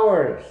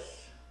ours,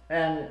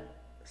 and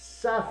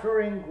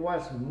suffering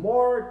was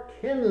more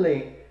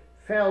keenly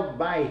felt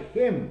by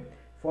him,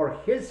 for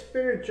his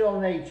spiritual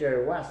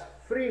nature was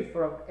free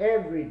from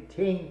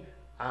everything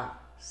of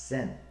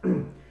sin.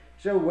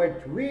 So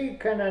what we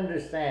can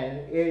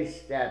understand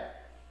is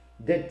that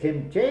the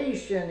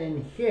temptation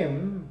in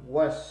him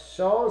was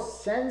so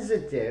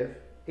sensitive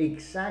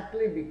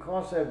exactly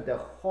because of the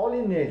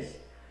holiness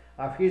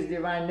of his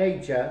divine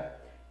nature.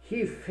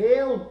 He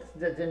failed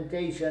the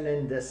temptation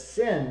and the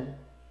sin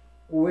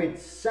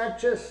with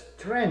such a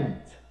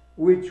strength,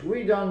 which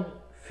we don't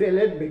feel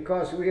it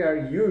because we are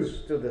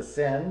used to the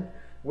sin.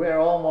 We're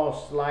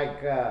almost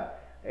like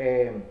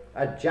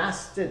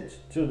adjusted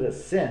to the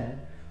sin,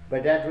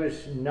 but that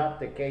was not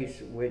the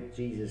case with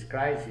Jesus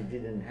Christ. He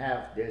didn't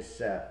have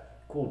this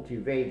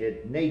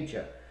cultivated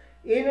nature.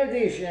 In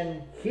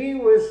addition, he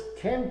was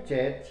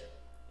tempted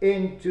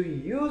into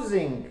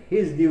using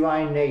his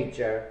divine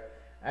nature,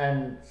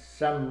 and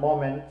some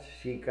moment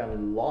he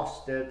can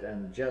lost it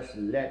and just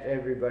let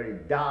everybody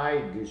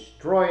die,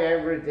 destroy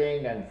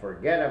everything, and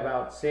forget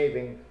about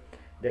saving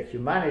the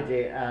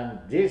humanity. And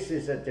this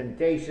is a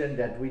temptation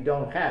that we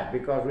don't have,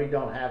 because we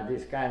don't have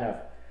this kind of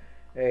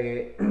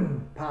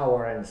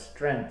power and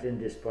strength and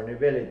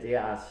disponibility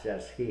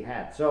as he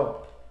had.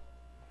 So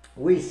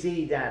we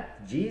see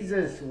that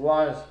Jesus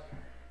was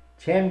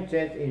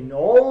tempted in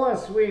all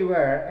as we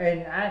were,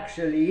 and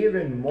actually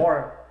even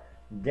more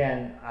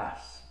than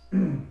us.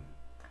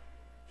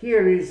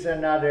 Here is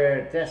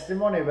another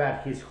testimony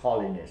about his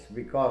holiness,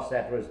 because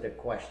that was the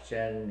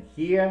question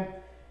here.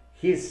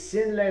 His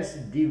sinless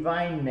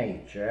divine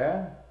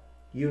nature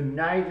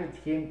united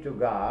him to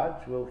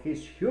God, while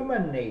his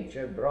human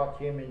nature brought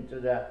him into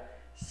the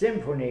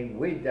symphony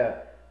with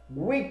the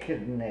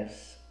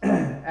wickedness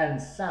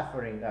and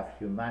suffering of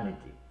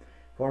humanity.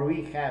 For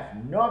we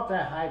have not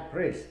a high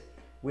priest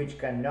which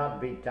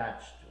cannot be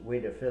touched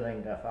with the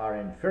feeling of our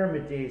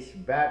infirmities,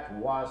 but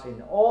was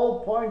in all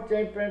points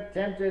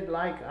tempted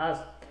like us,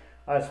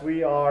 as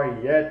we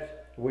are,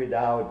 yet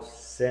without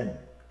sin.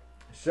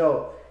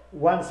 So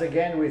once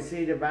again we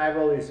see the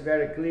Bible is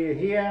very clear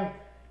here.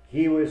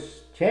 He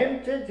was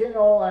tempted in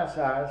all as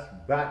us,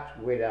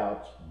 but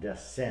without the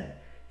sin.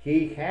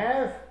 He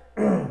have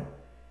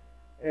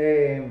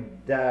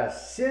the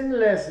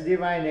sinless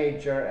divine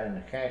nature,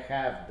 and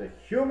have the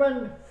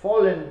human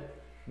fallen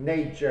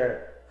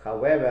nature,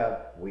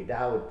 however,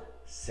 without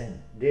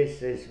sin.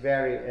 This is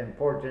very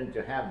important,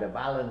 to have the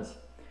balance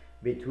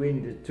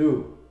between the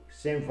two.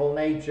 Sinful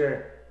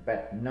nature,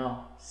 but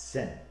no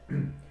sin.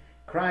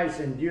 Christ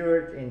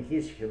endured in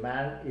his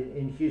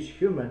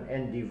human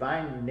and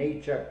divine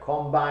nature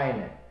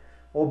combined,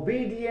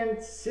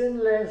 obedient,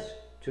 sinless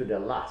to the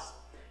last.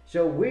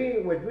 So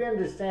what we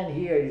understand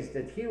here is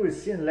that he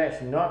was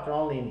sinless not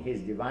only in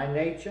his divine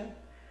nature,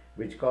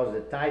 which cause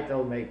the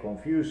title may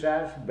confuse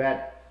us,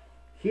 but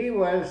he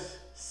was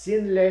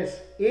sinless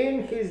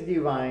in his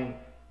divine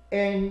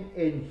and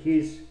in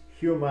his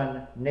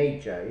human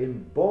nature.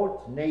 In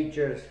both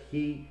natures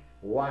he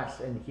was,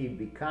 and he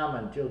became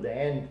until the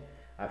end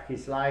of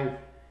his life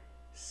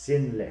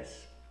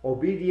sinless,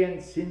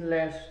 obedient,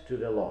 sinless to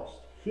the lost.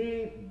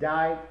 He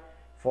died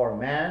for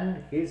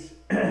man, his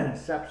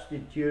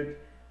substitute,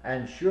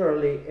 and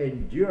surely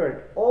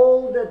endured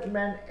all that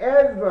man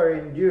ever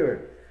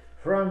endured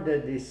from the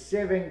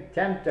deceiving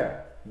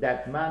tempter,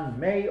 that man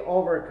may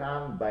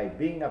overcome by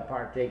being a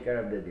partaker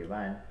of the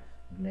divine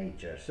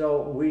nature.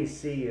 So we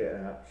see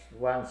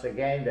once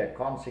again the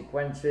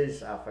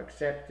consequences of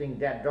accepting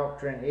that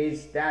doctrine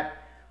is that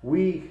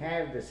we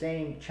have the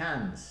same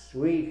chance,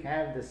 we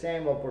have the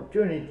same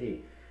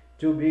opportunity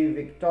to be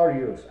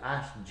victorious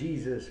as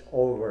Jesus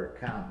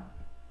overcome.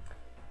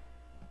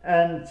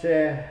 And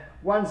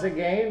once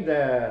again,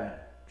 the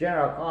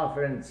General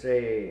Conference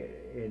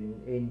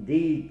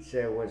indeed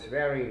was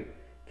very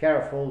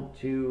careful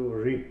to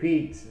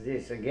repeat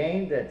this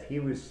again, that he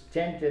was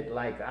tempted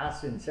like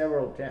us. In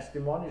several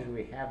testimonies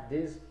we have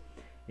this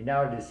in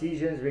our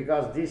decisions,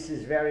 because this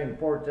is very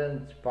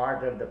important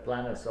part of the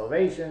plan of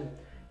salvation.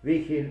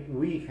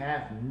 We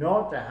have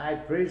not a high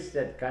priest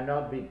that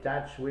cannot be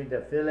touched with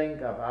the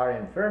feeling of our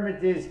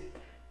infirmities,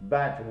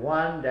 but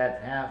one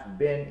that hath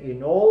been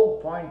in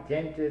all point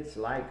tempted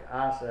like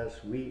us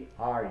as we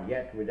are,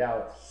 yet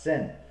without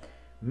sin.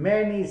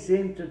 Many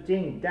seem to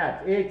think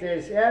that it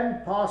is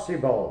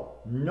impossible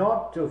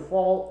not to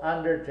fall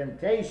under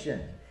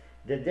temptation,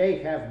 that they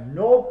have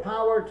no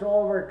power to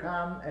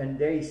overcome, and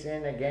they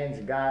sin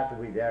against God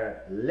with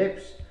their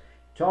lips,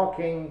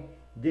 talking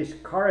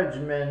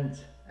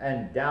discouragement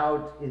and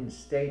doubt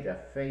instead of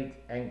faith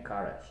and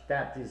courage.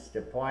 That is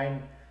the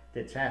point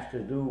that has to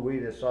do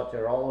with the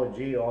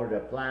soteriology or the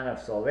plan of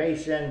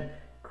salvation.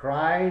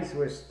 Christ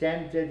was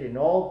tempted in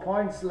all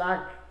points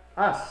like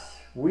us,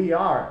 we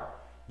are,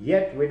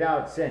 yet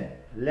without sin.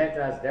 Let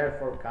us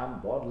therefore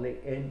come boldly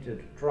into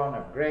the throne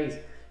of grace,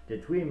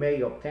 that we may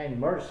obtain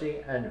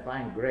mercy and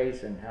find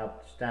grace and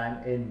help to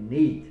stand in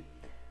need.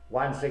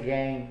 Once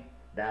again,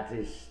 that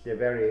is the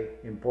very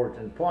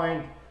important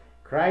point.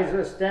 Christ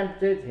was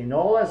tempted in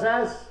all as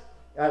us,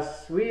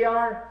 as we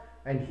are,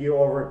 and he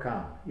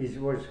overcome. He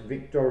was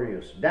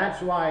victorious.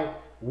 That's why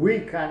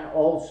we can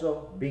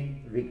also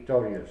be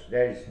victorious.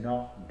 There is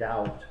no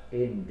doubt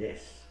in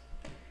this.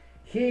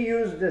 He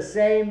used the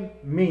same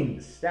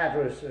means. That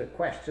was a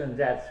question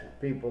that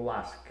people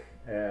ask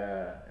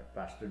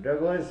Pastor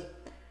Douglas.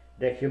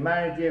 The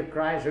humanity of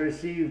Christ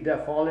received the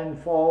fallen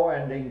foe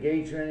and the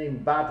engagement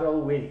in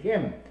battle with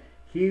him.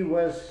 He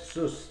was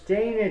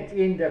sustained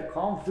in the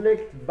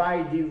conflict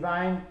by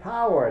divine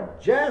power,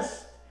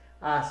 just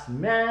as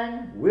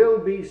man will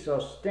be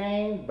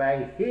sustained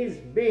by his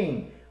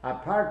being a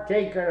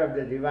partaker of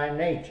the divine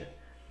nature.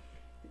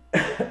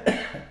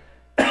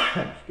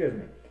 Excuse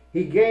me.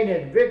 He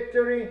gained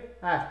victory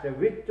after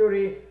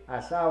victory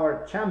as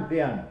our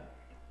champion,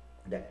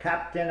 the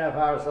captain of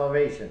our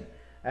salvation,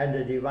 and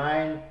the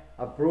divine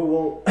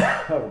approval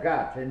of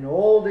God, and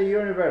all the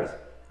universe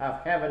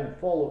of heaven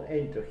fall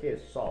into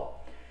his soul.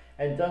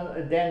 And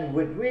then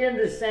would we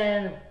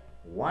understand,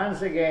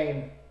 once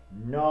again,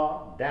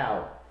 no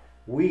doubt,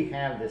 we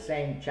have the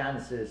same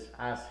chances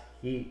as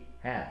he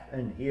hath.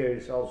 And here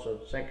is also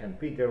 2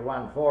 Peter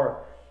 1:4,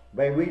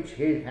 by which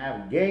he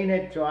hath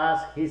gained to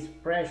us his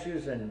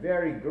precious and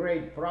very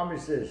great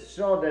promises,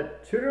 so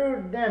that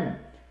through them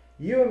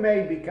you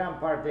may become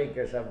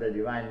partakers of the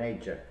divine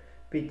nature.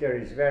 Peter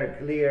is very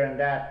clear on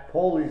that.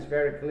 Paul is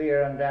very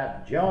clear on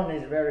that. John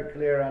is very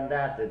clear on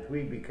that, that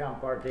we become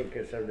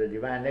partakers of the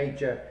divine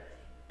nature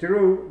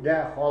through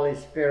the Holy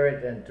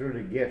Spirit and through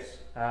the gifts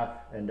of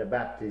and the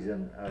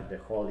baptism of the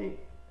Holy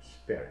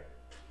Spirit.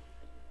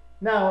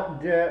 Now,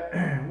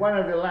 one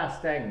of the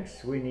last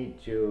things we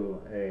need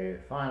to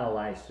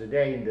finalize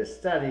today in the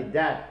study,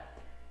 that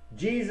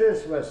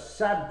Jesus was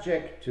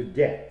subject to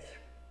death.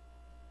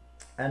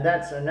 And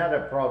that's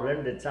another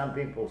problem that some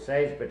people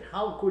say, but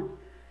how could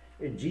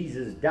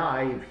Jesus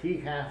die if he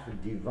has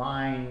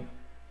divine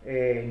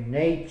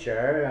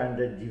nature and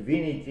the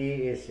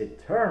divinity is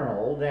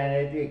eternal? Then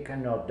it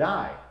cannot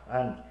die.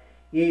 And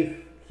if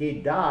he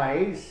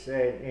dies,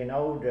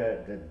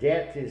 the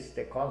death is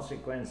the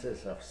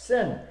consequences of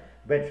sin,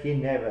 but he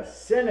never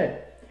sinned.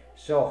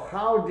 So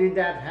how did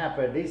that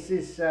happen? This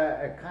is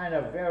a kind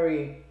of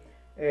very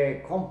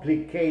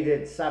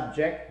complicated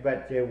subject,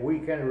 but we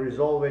can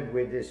resolve it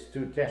with these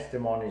two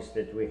testimonies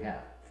that we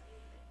have.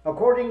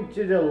 According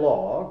to the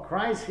law,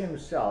 Christ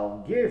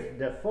himself gave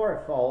the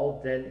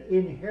fourfold, and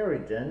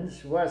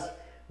inheritance was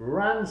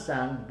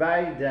ransomed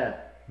by the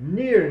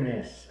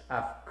nearness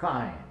of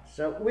kind.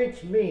 So,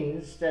 which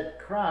means that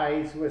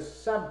Christ was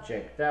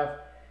subject of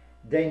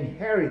the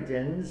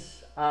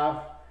inheritance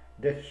of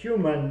the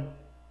human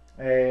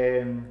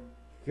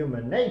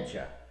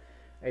nature.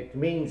 It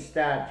means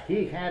that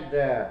he had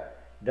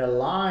the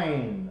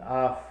line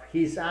of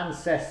his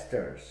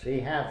ancestors. He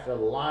has a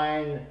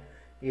line.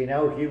 He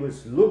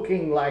was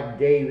looking like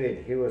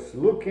David. He was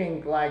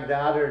looking like the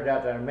other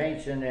that are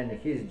mentioned in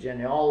his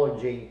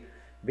genealogy,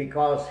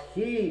 because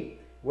he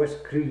was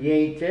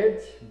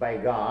created by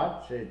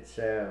God. It's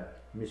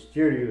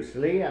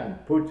mysteriously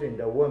and put in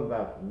the womb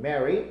of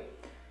Mary.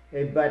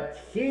 But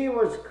he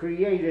was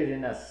created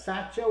in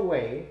such a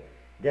way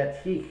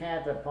that he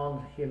had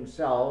upon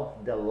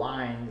himself the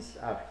lines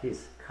of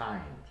his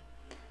kind.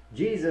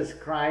 Jesus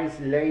Christ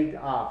laid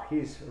off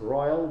his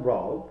royal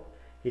robe,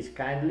 his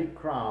kindly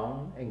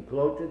crown, and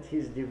clothed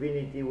his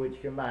divinity with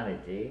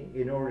humanity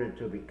in order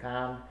to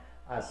become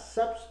a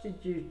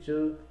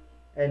substitute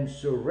and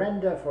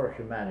surrender for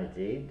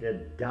humanity, the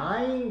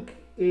dying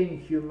in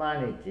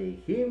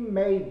humanity, he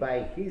made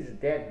by his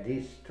death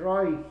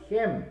destroy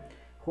him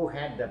who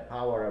had the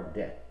power of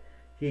death.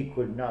 He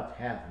could not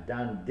have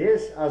done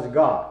this as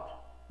God,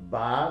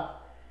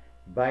 but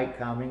by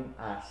coming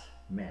as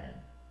man.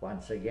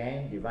 Once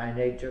again, divine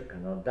nature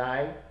cannot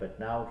die, but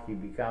now he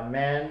became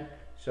man,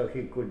 so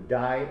he could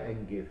die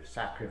and give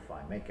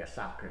sacrifice, make a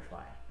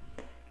sacrifice.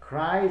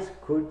 Christ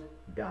could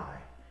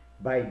die.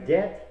 By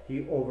death,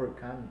 he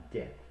overcame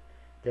death.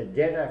 The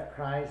death of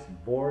Christ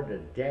bore the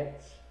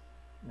death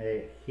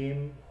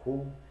him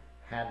who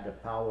had the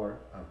power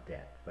of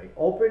death, by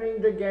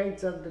opening the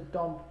gates of the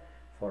tomb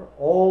for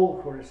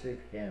all who receive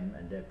him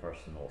and their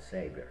personal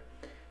Savior.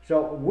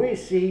 So we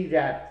see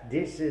that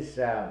this is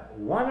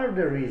one of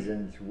the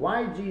reasons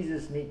why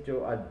Jesus needs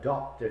to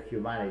adopt the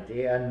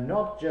humanity, and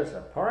not just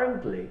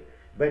apparently,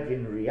 but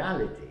in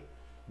reality.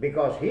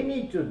 Because he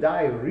needs to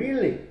die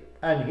really,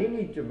 and he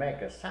needs to make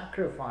a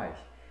sacrifice,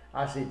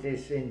 as it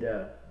is in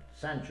the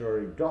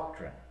sanctuary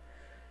doctrine.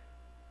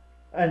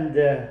 And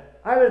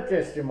other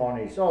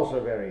testimony is also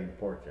very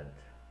important.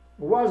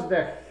 Was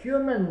the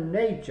human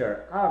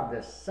nature of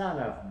the Son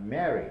of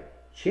Mary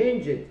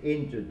changed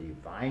into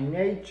divine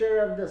nature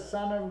of the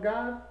Son of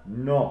God?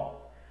 No.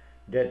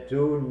 The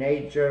two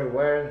natures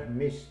were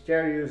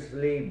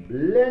mysteriously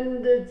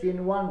blended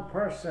in one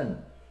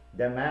person,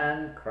 the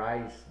man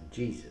Christ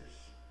Jesus.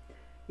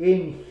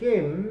 In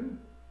him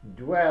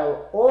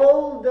dwell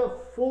all the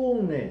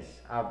fullness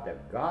of the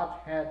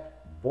Godhead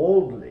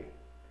boldly.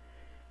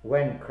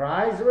 When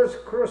Christ was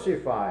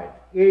crucified,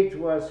 it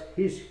was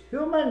his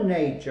human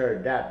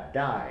nature that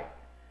died.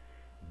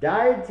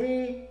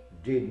 Deity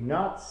did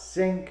not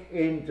sink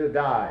into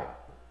die.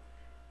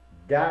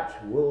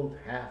 That would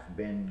have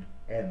been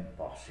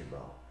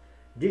impossible.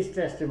 This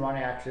testimony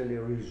actually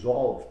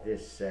resolved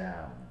this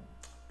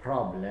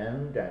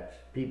problem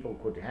that people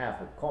could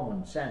have a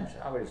common sense.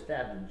 How is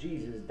that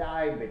Jesus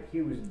died, but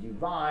he was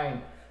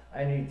divine,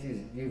 and it is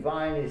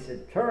divine is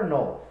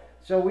eternal.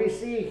 So we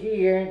see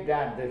here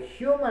that the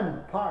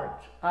human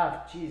part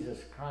of Jesus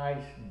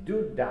Christ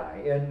do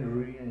die, and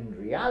in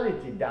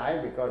reality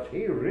die, because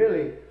he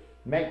really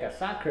make a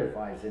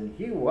sacrifice, and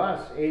he was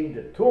in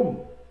the tomb.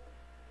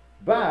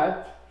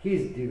 But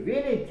his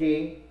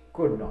divinity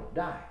could not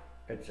die.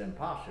 It's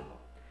impossible.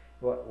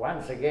 Well,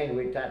 once again,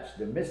 we touch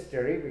the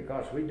mystery,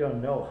 because we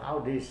don't know how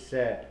this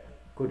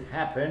could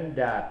happen,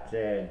 that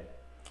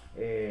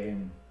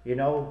you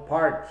know,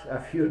 part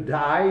of you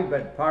die,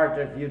 but part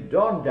of you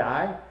don't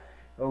die.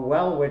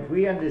 Well, what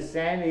we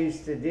understand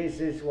is that this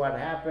is what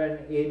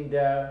happened in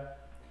the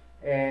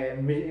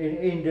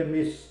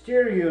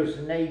mysterious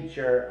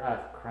nature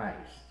of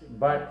Christ.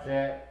 But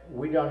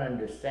we don't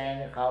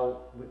understand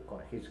how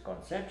his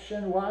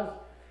conception was.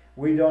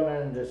 We don't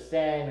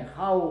understand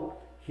how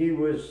he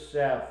was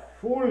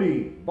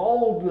fully,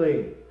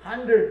 boldly,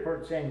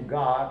 100%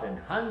 God and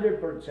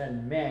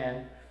 100%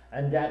 man,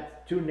 and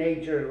that two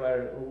natures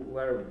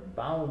were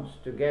bound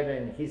together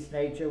in his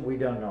nature. We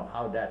don't know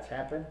how that's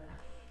happened.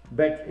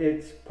 But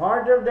it's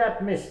part of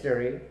that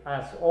mystery,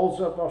 as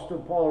also Apostle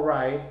Paul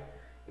writes,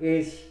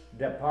 is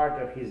the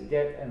part of his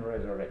death and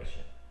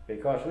resurrection.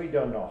 Because we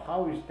don't know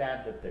how is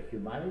that the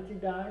humanity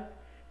died,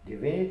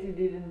 divinity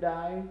didn't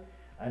die,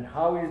 and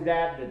how is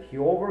that he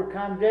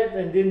overcame death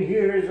and then he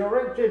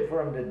resurrected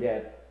from the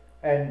dead.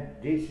 And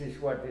this is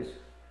what is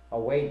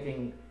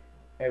awaiting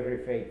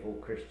every faithful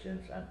Christian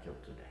until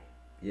today.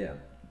 Yeah,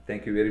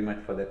 thank you very much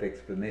for that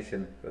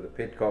explanation, Brother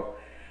Petkov.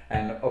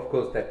 And of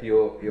course, that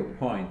your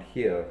point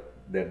here,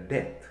 the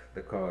death,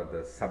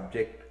 the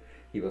subject,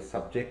 he was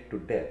subject to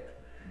death.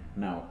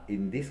 Now,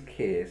 in this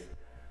case,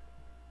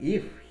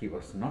 if he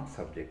was not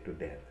subject to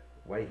death,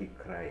 why he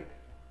cried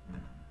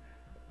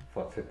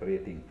for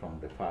separating from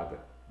the Father?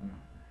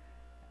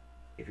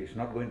 If he's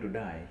not going to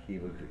die, he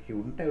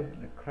wouldn't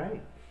have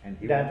cried. And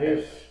he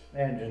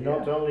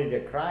not only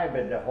the cry,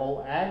 but the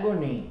whole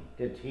agony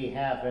that he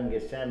had in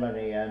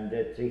Gethsemane, and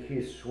that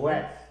he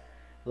sweat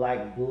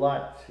like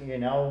blood, you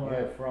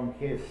know, from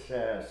his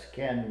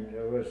skin.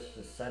 It was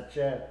such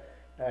a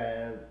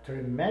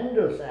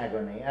tremendous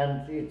agony.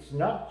 And it's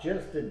not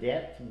just the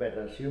death, but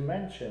as you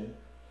mentioned,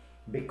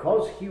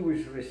 because he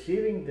was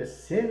receiving the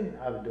sin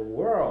of the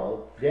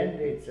world, then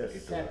it's a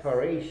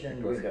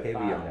separation with the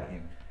Father. On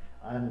him.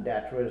 And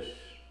that was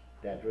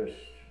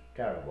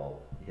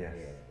terrible. Yes.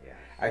 Yeah.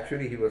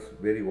 Actually, he was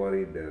very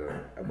worried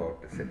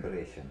about the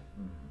separation.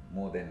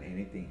 More than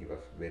anything, he was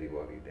very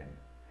worried, and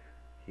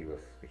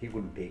he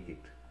couldn't take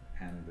it,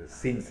 and the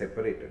sin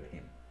separated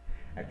him,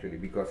 actually,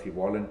 because he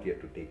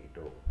volunteered to take it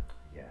over.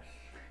 Yes.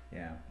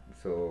 Yeah.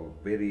 So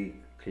very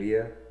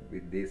clear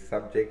with this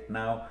subject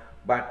now,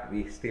 but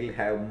we still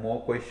have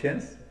more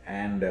questions,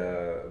 and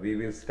we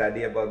will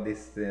study about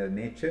this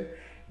nature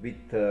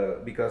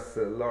because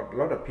a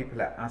lot of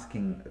people are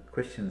asking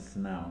questions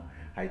now.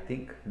 I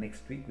think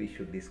next week we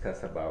should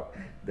discuss about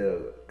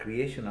the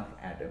creation of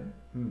Adam.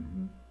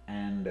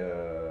 And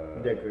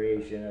the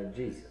creation of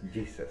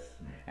Jesus.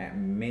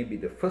 And maybe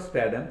the first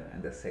Adam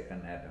and the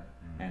second Adam,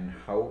 and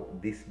how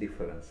this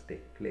difference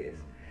take place.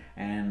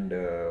 And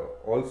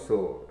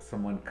also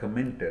someone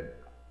commented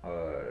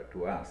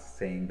to us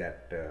saying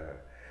that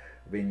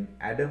when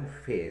Adam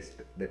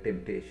faced the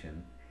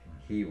temptation,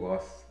 he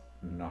was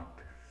not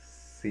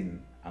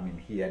sin. I mean,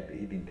 he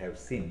didn't have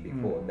sin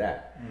before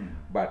that,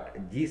 but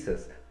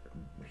Jesus,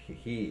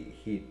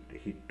 he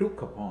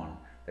took upon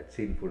that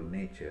sinful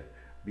nature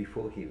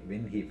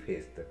when he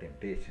faced the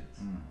temptations.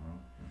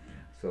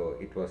 So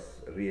it was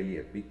really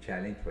a big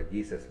challenge for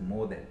Jesus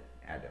more than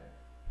Adam.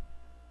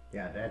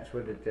 Yeah, that's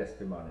what the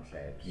testimony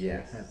says.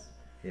 Yes.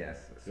 Yes.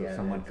 So Yeah,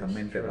 someone that is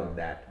commented true. on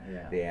that.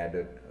 Yeah. They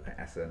added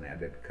as an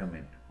added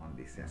comment on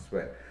this as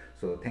well.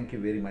 So thank you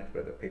very much,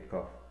 Brother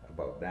Petkoff,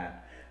 about that.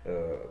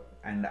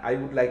 And I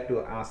would like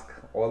to ask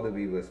all the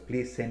viewers,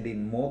 please send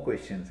in more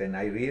questions. And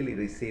I really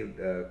received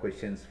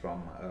questions from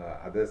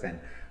others, and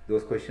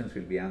those questions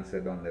will be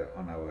answered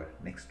on our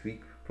next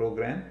week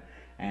program.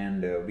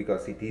 And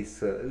because it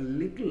is a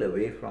little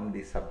away from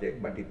the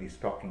subject, but it is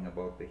talking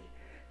about the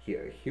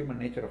human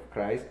nature of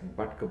Christ,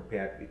 but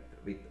compared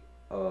with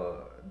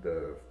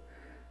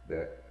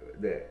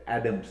the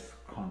Adam's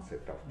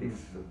concept of this,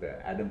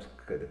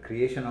 the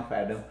creation of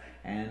Adam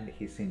and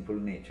his sinful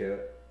nature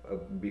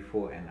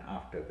before and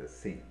after the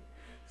sin.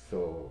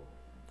 So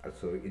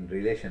in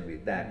relation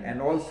with that,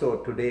 and also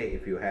today,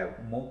 if you have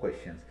more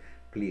questions,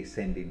 please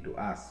send in to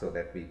us so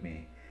that we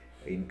may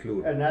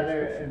include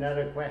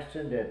another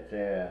question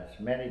that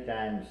many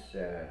times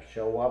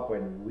show up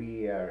when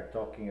we are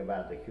talking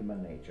about the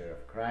human nature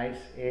of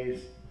Christ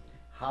is,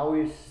 how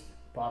is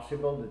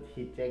possible that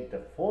he take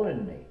the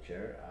fallen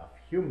nature of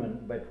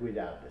human but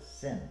without the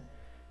sin?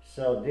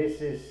 So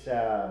this is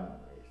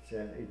it's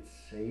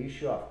an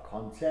issue of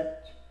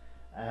concept,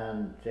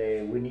 and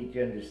we need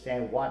to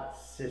understand what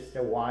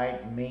Sister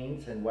White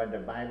means and what the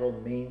Bible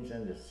means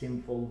and the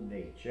sinful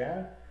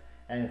nature.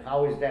 And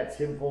how is that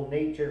sinful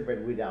nature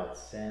but without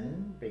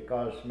sin?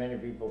 Because many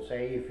people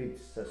say if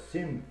it's a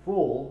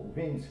sinful,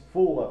 means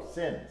full of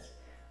sins.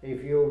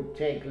 If you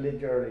take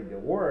literally the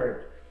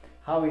word,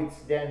 how it's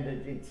then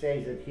that it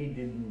says that he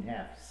didn't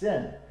have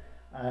sin?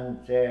 And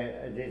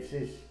this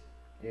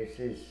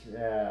is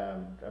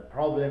a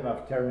problem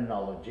of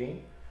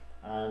terminology,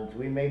 and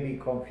we may be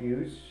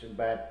confused,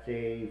 but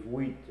if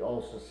we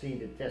also see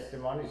the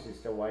testimonies,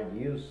 Sister White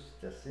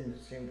used the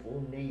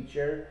sinful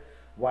nature,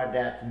 what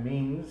that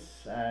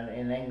means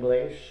in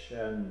English,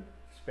 and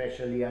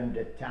especially on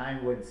the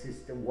time when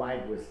Sister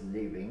White was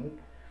living.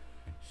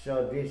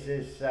 So this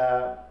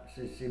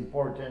is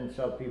important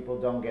so people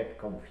don't get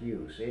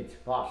confused. It's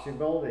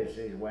possible. This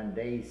is when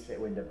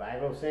the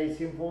Bible says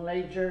sinful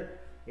nature,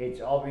 it's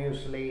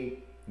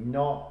obviously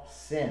no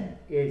sin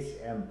is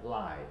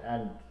implied,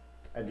 and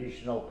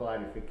additional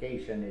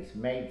clarification is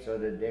made so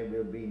that there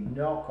will be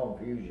no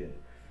confusion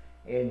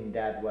in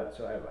that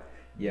whatsoever.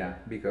 Yeah,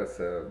 because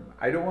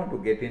I don't want to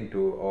get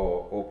into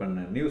or open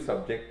a new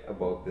subject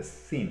about the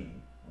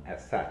sin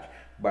as such,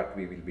 but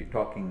we will be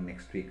talking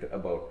next week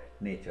about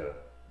nature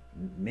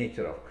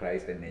of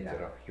Christ and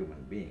nature of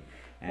human being.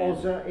 And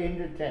also in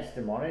the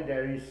testimony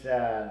there is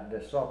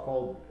the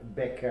so-called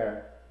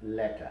Becker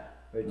letter.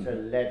 It's a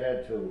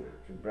letter to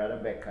Brother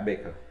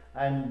Becker.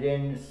 And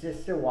then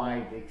Sister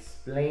White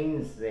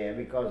explains there,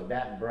 because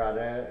that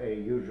brother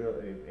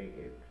usually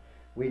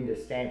we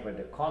understand from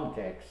the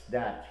context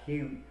that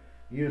he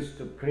used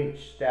to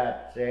preach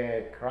that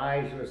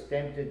Christ was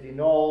tempted in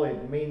all.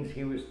 It means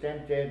he was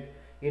tempted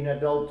in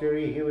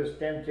adultery, he was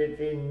tempted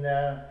in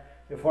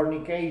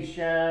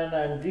fornication,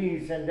 and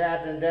this and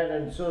that and that.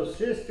 And so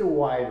Sister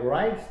White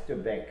writes to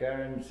Becker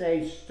and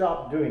says,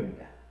 stop doing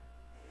that,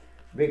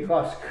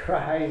 because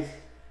Christ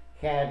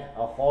had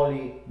a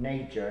holy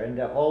nature, and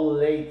the whole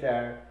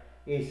later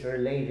is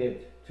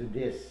related to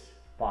this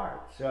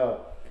part.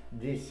 So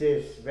this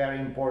is very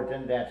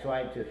important. That's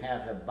why to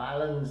have a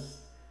balanced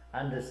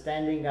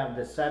understanding of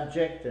the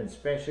subject, and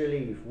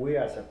especially if we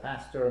as a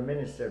pastor or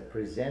minister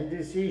present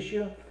this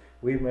issue,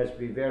 we must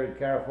be very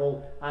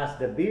careful. As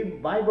the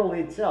Bible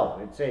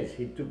itself, it says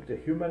he took the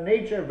human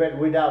nature but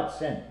without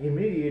sin.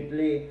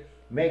 Immediately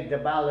make the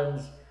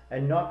balance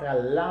and not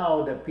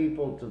allow the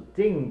people to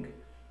think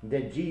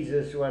that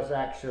Jesus was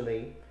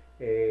actually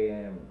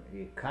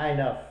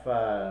kind of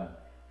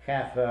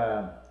have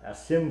a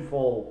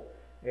sinful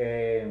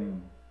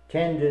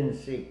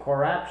tendency,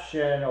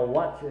 corruption, or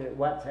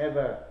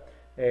whatever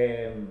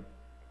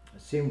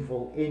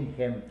sinful in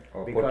him,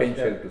 or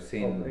potential to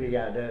sin.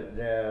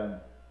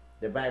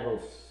 The Bible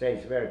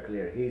says very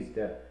clear, he's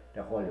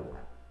the Holy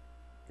One.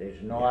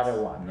 There's no Yes,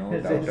 other one. no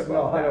doubt There's about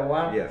no that. other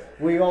one. Yes.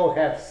 We all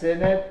have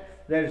sinned.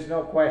 There's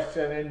no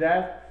question in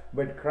that.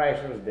 But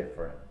Christ was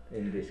different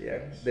in this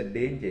case. The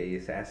danger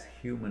is, as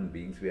human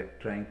beings, we are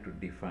trying to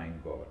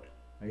define God.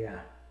 Yeah.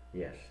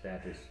 Yes,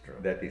 that is true.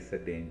 That is a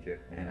danger,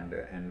 Yeah.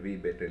 and we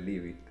better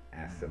leave it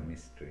as a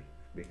mystery,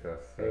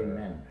 because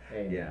Amen.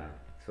 Amen. yeah.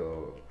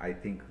 So I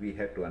think we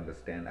have to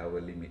understand our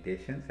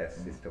limitations, as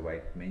Sister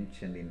White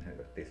mentioned in her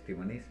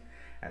testimonies.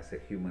 As a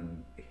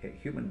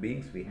human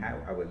beings, we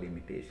have our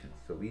limitations,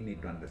 so we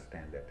need to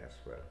understand that as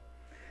well.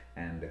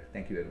 And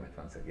thank you very much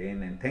once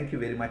again, and thank you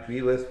very much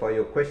viewers for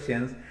your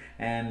questions.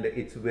 And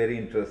it's very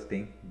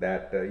interesting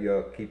that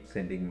you keep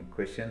sending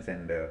questions,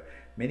 and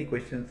many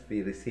questions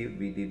we received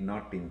we did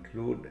not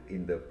include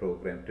in the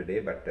program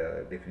today, but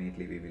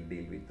definitely we will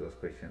deal with those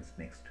questions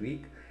next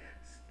week.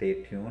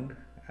 Stay tuned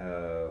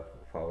for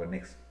our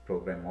next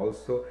program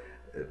also,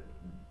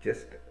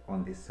 just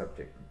on this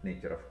subject,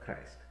 nature of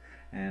Christ.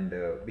 And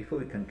before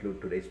we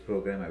conclude today's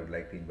program, I would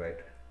like to invite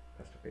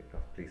Pastor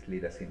Petrov, please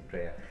lead us in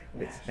prayer.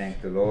 Let's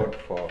thank the Lord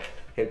for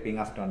helping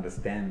us to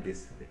understand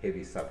this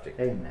heavy subject.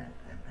 Amen.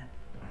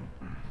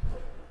 Amen.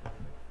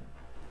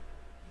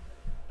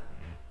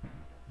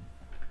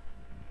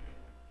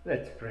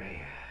 Let's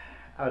pray.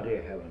 Our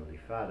dear Heavenly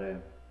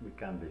Father, we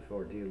come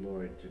before Thee,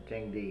 Lord, to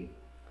thank Thee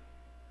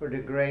for the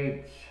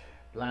great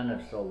plan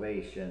of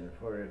salvation,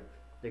 for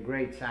the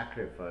great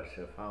sacrifice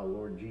of our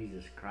Lord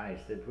Jesus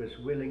Christ that was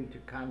willing to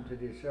come to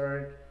this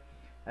earth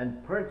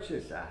and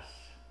purchase us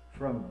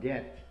from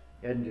death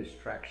and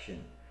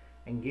destruction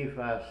and give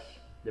us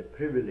the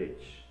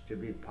privilege to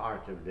be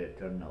part of the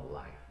eternal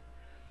life.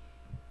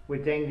 We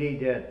thank Thee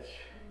that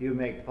You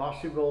make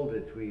possible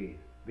that we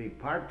be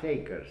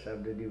partakers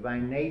of the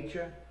divine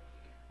nature,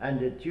 and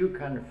that You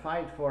can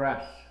fight for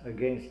us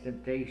against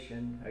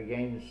temptation,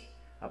 against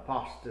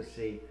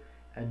apostasy,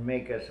 and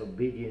make us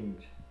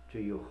obedient to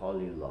Your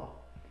holy law.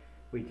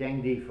 We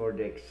thank Thee for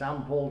the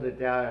example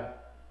that our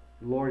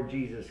Lord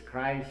Jesus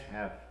Christ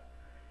have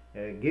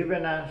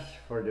given us,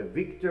 for the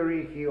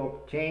victory He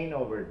obtained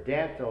over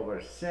death, over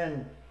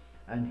sin,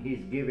 and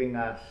He's giving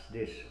us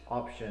this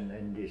option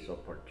and this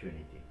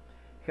opportunity.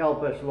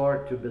 Help us,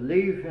 Lord, to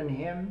believe in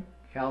Him.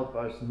 Help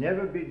us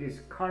never be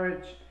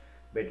discouraged,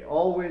 but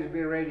always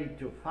be ready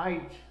to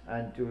fight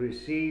and to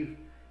receive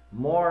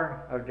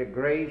more of the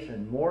grace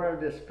and more of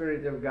the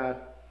Spirit of God,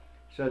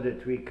 so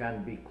that we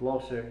can be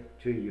closer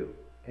to You.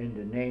 In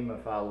the name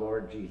of our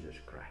Lord Jesus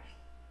Christ.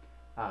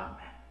 Amen.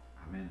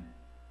 Amen.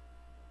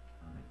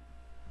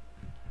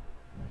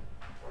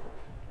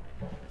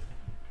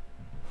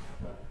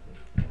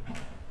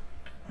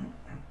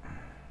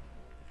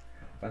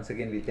 Once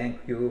again, we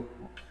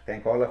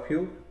thank all of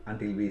you.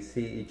 Until we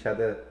see each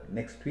other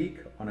next week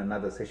on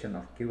another session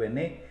of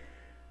Q&A.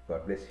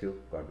 God bless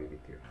you. God be with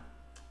you.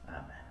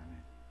 Amen.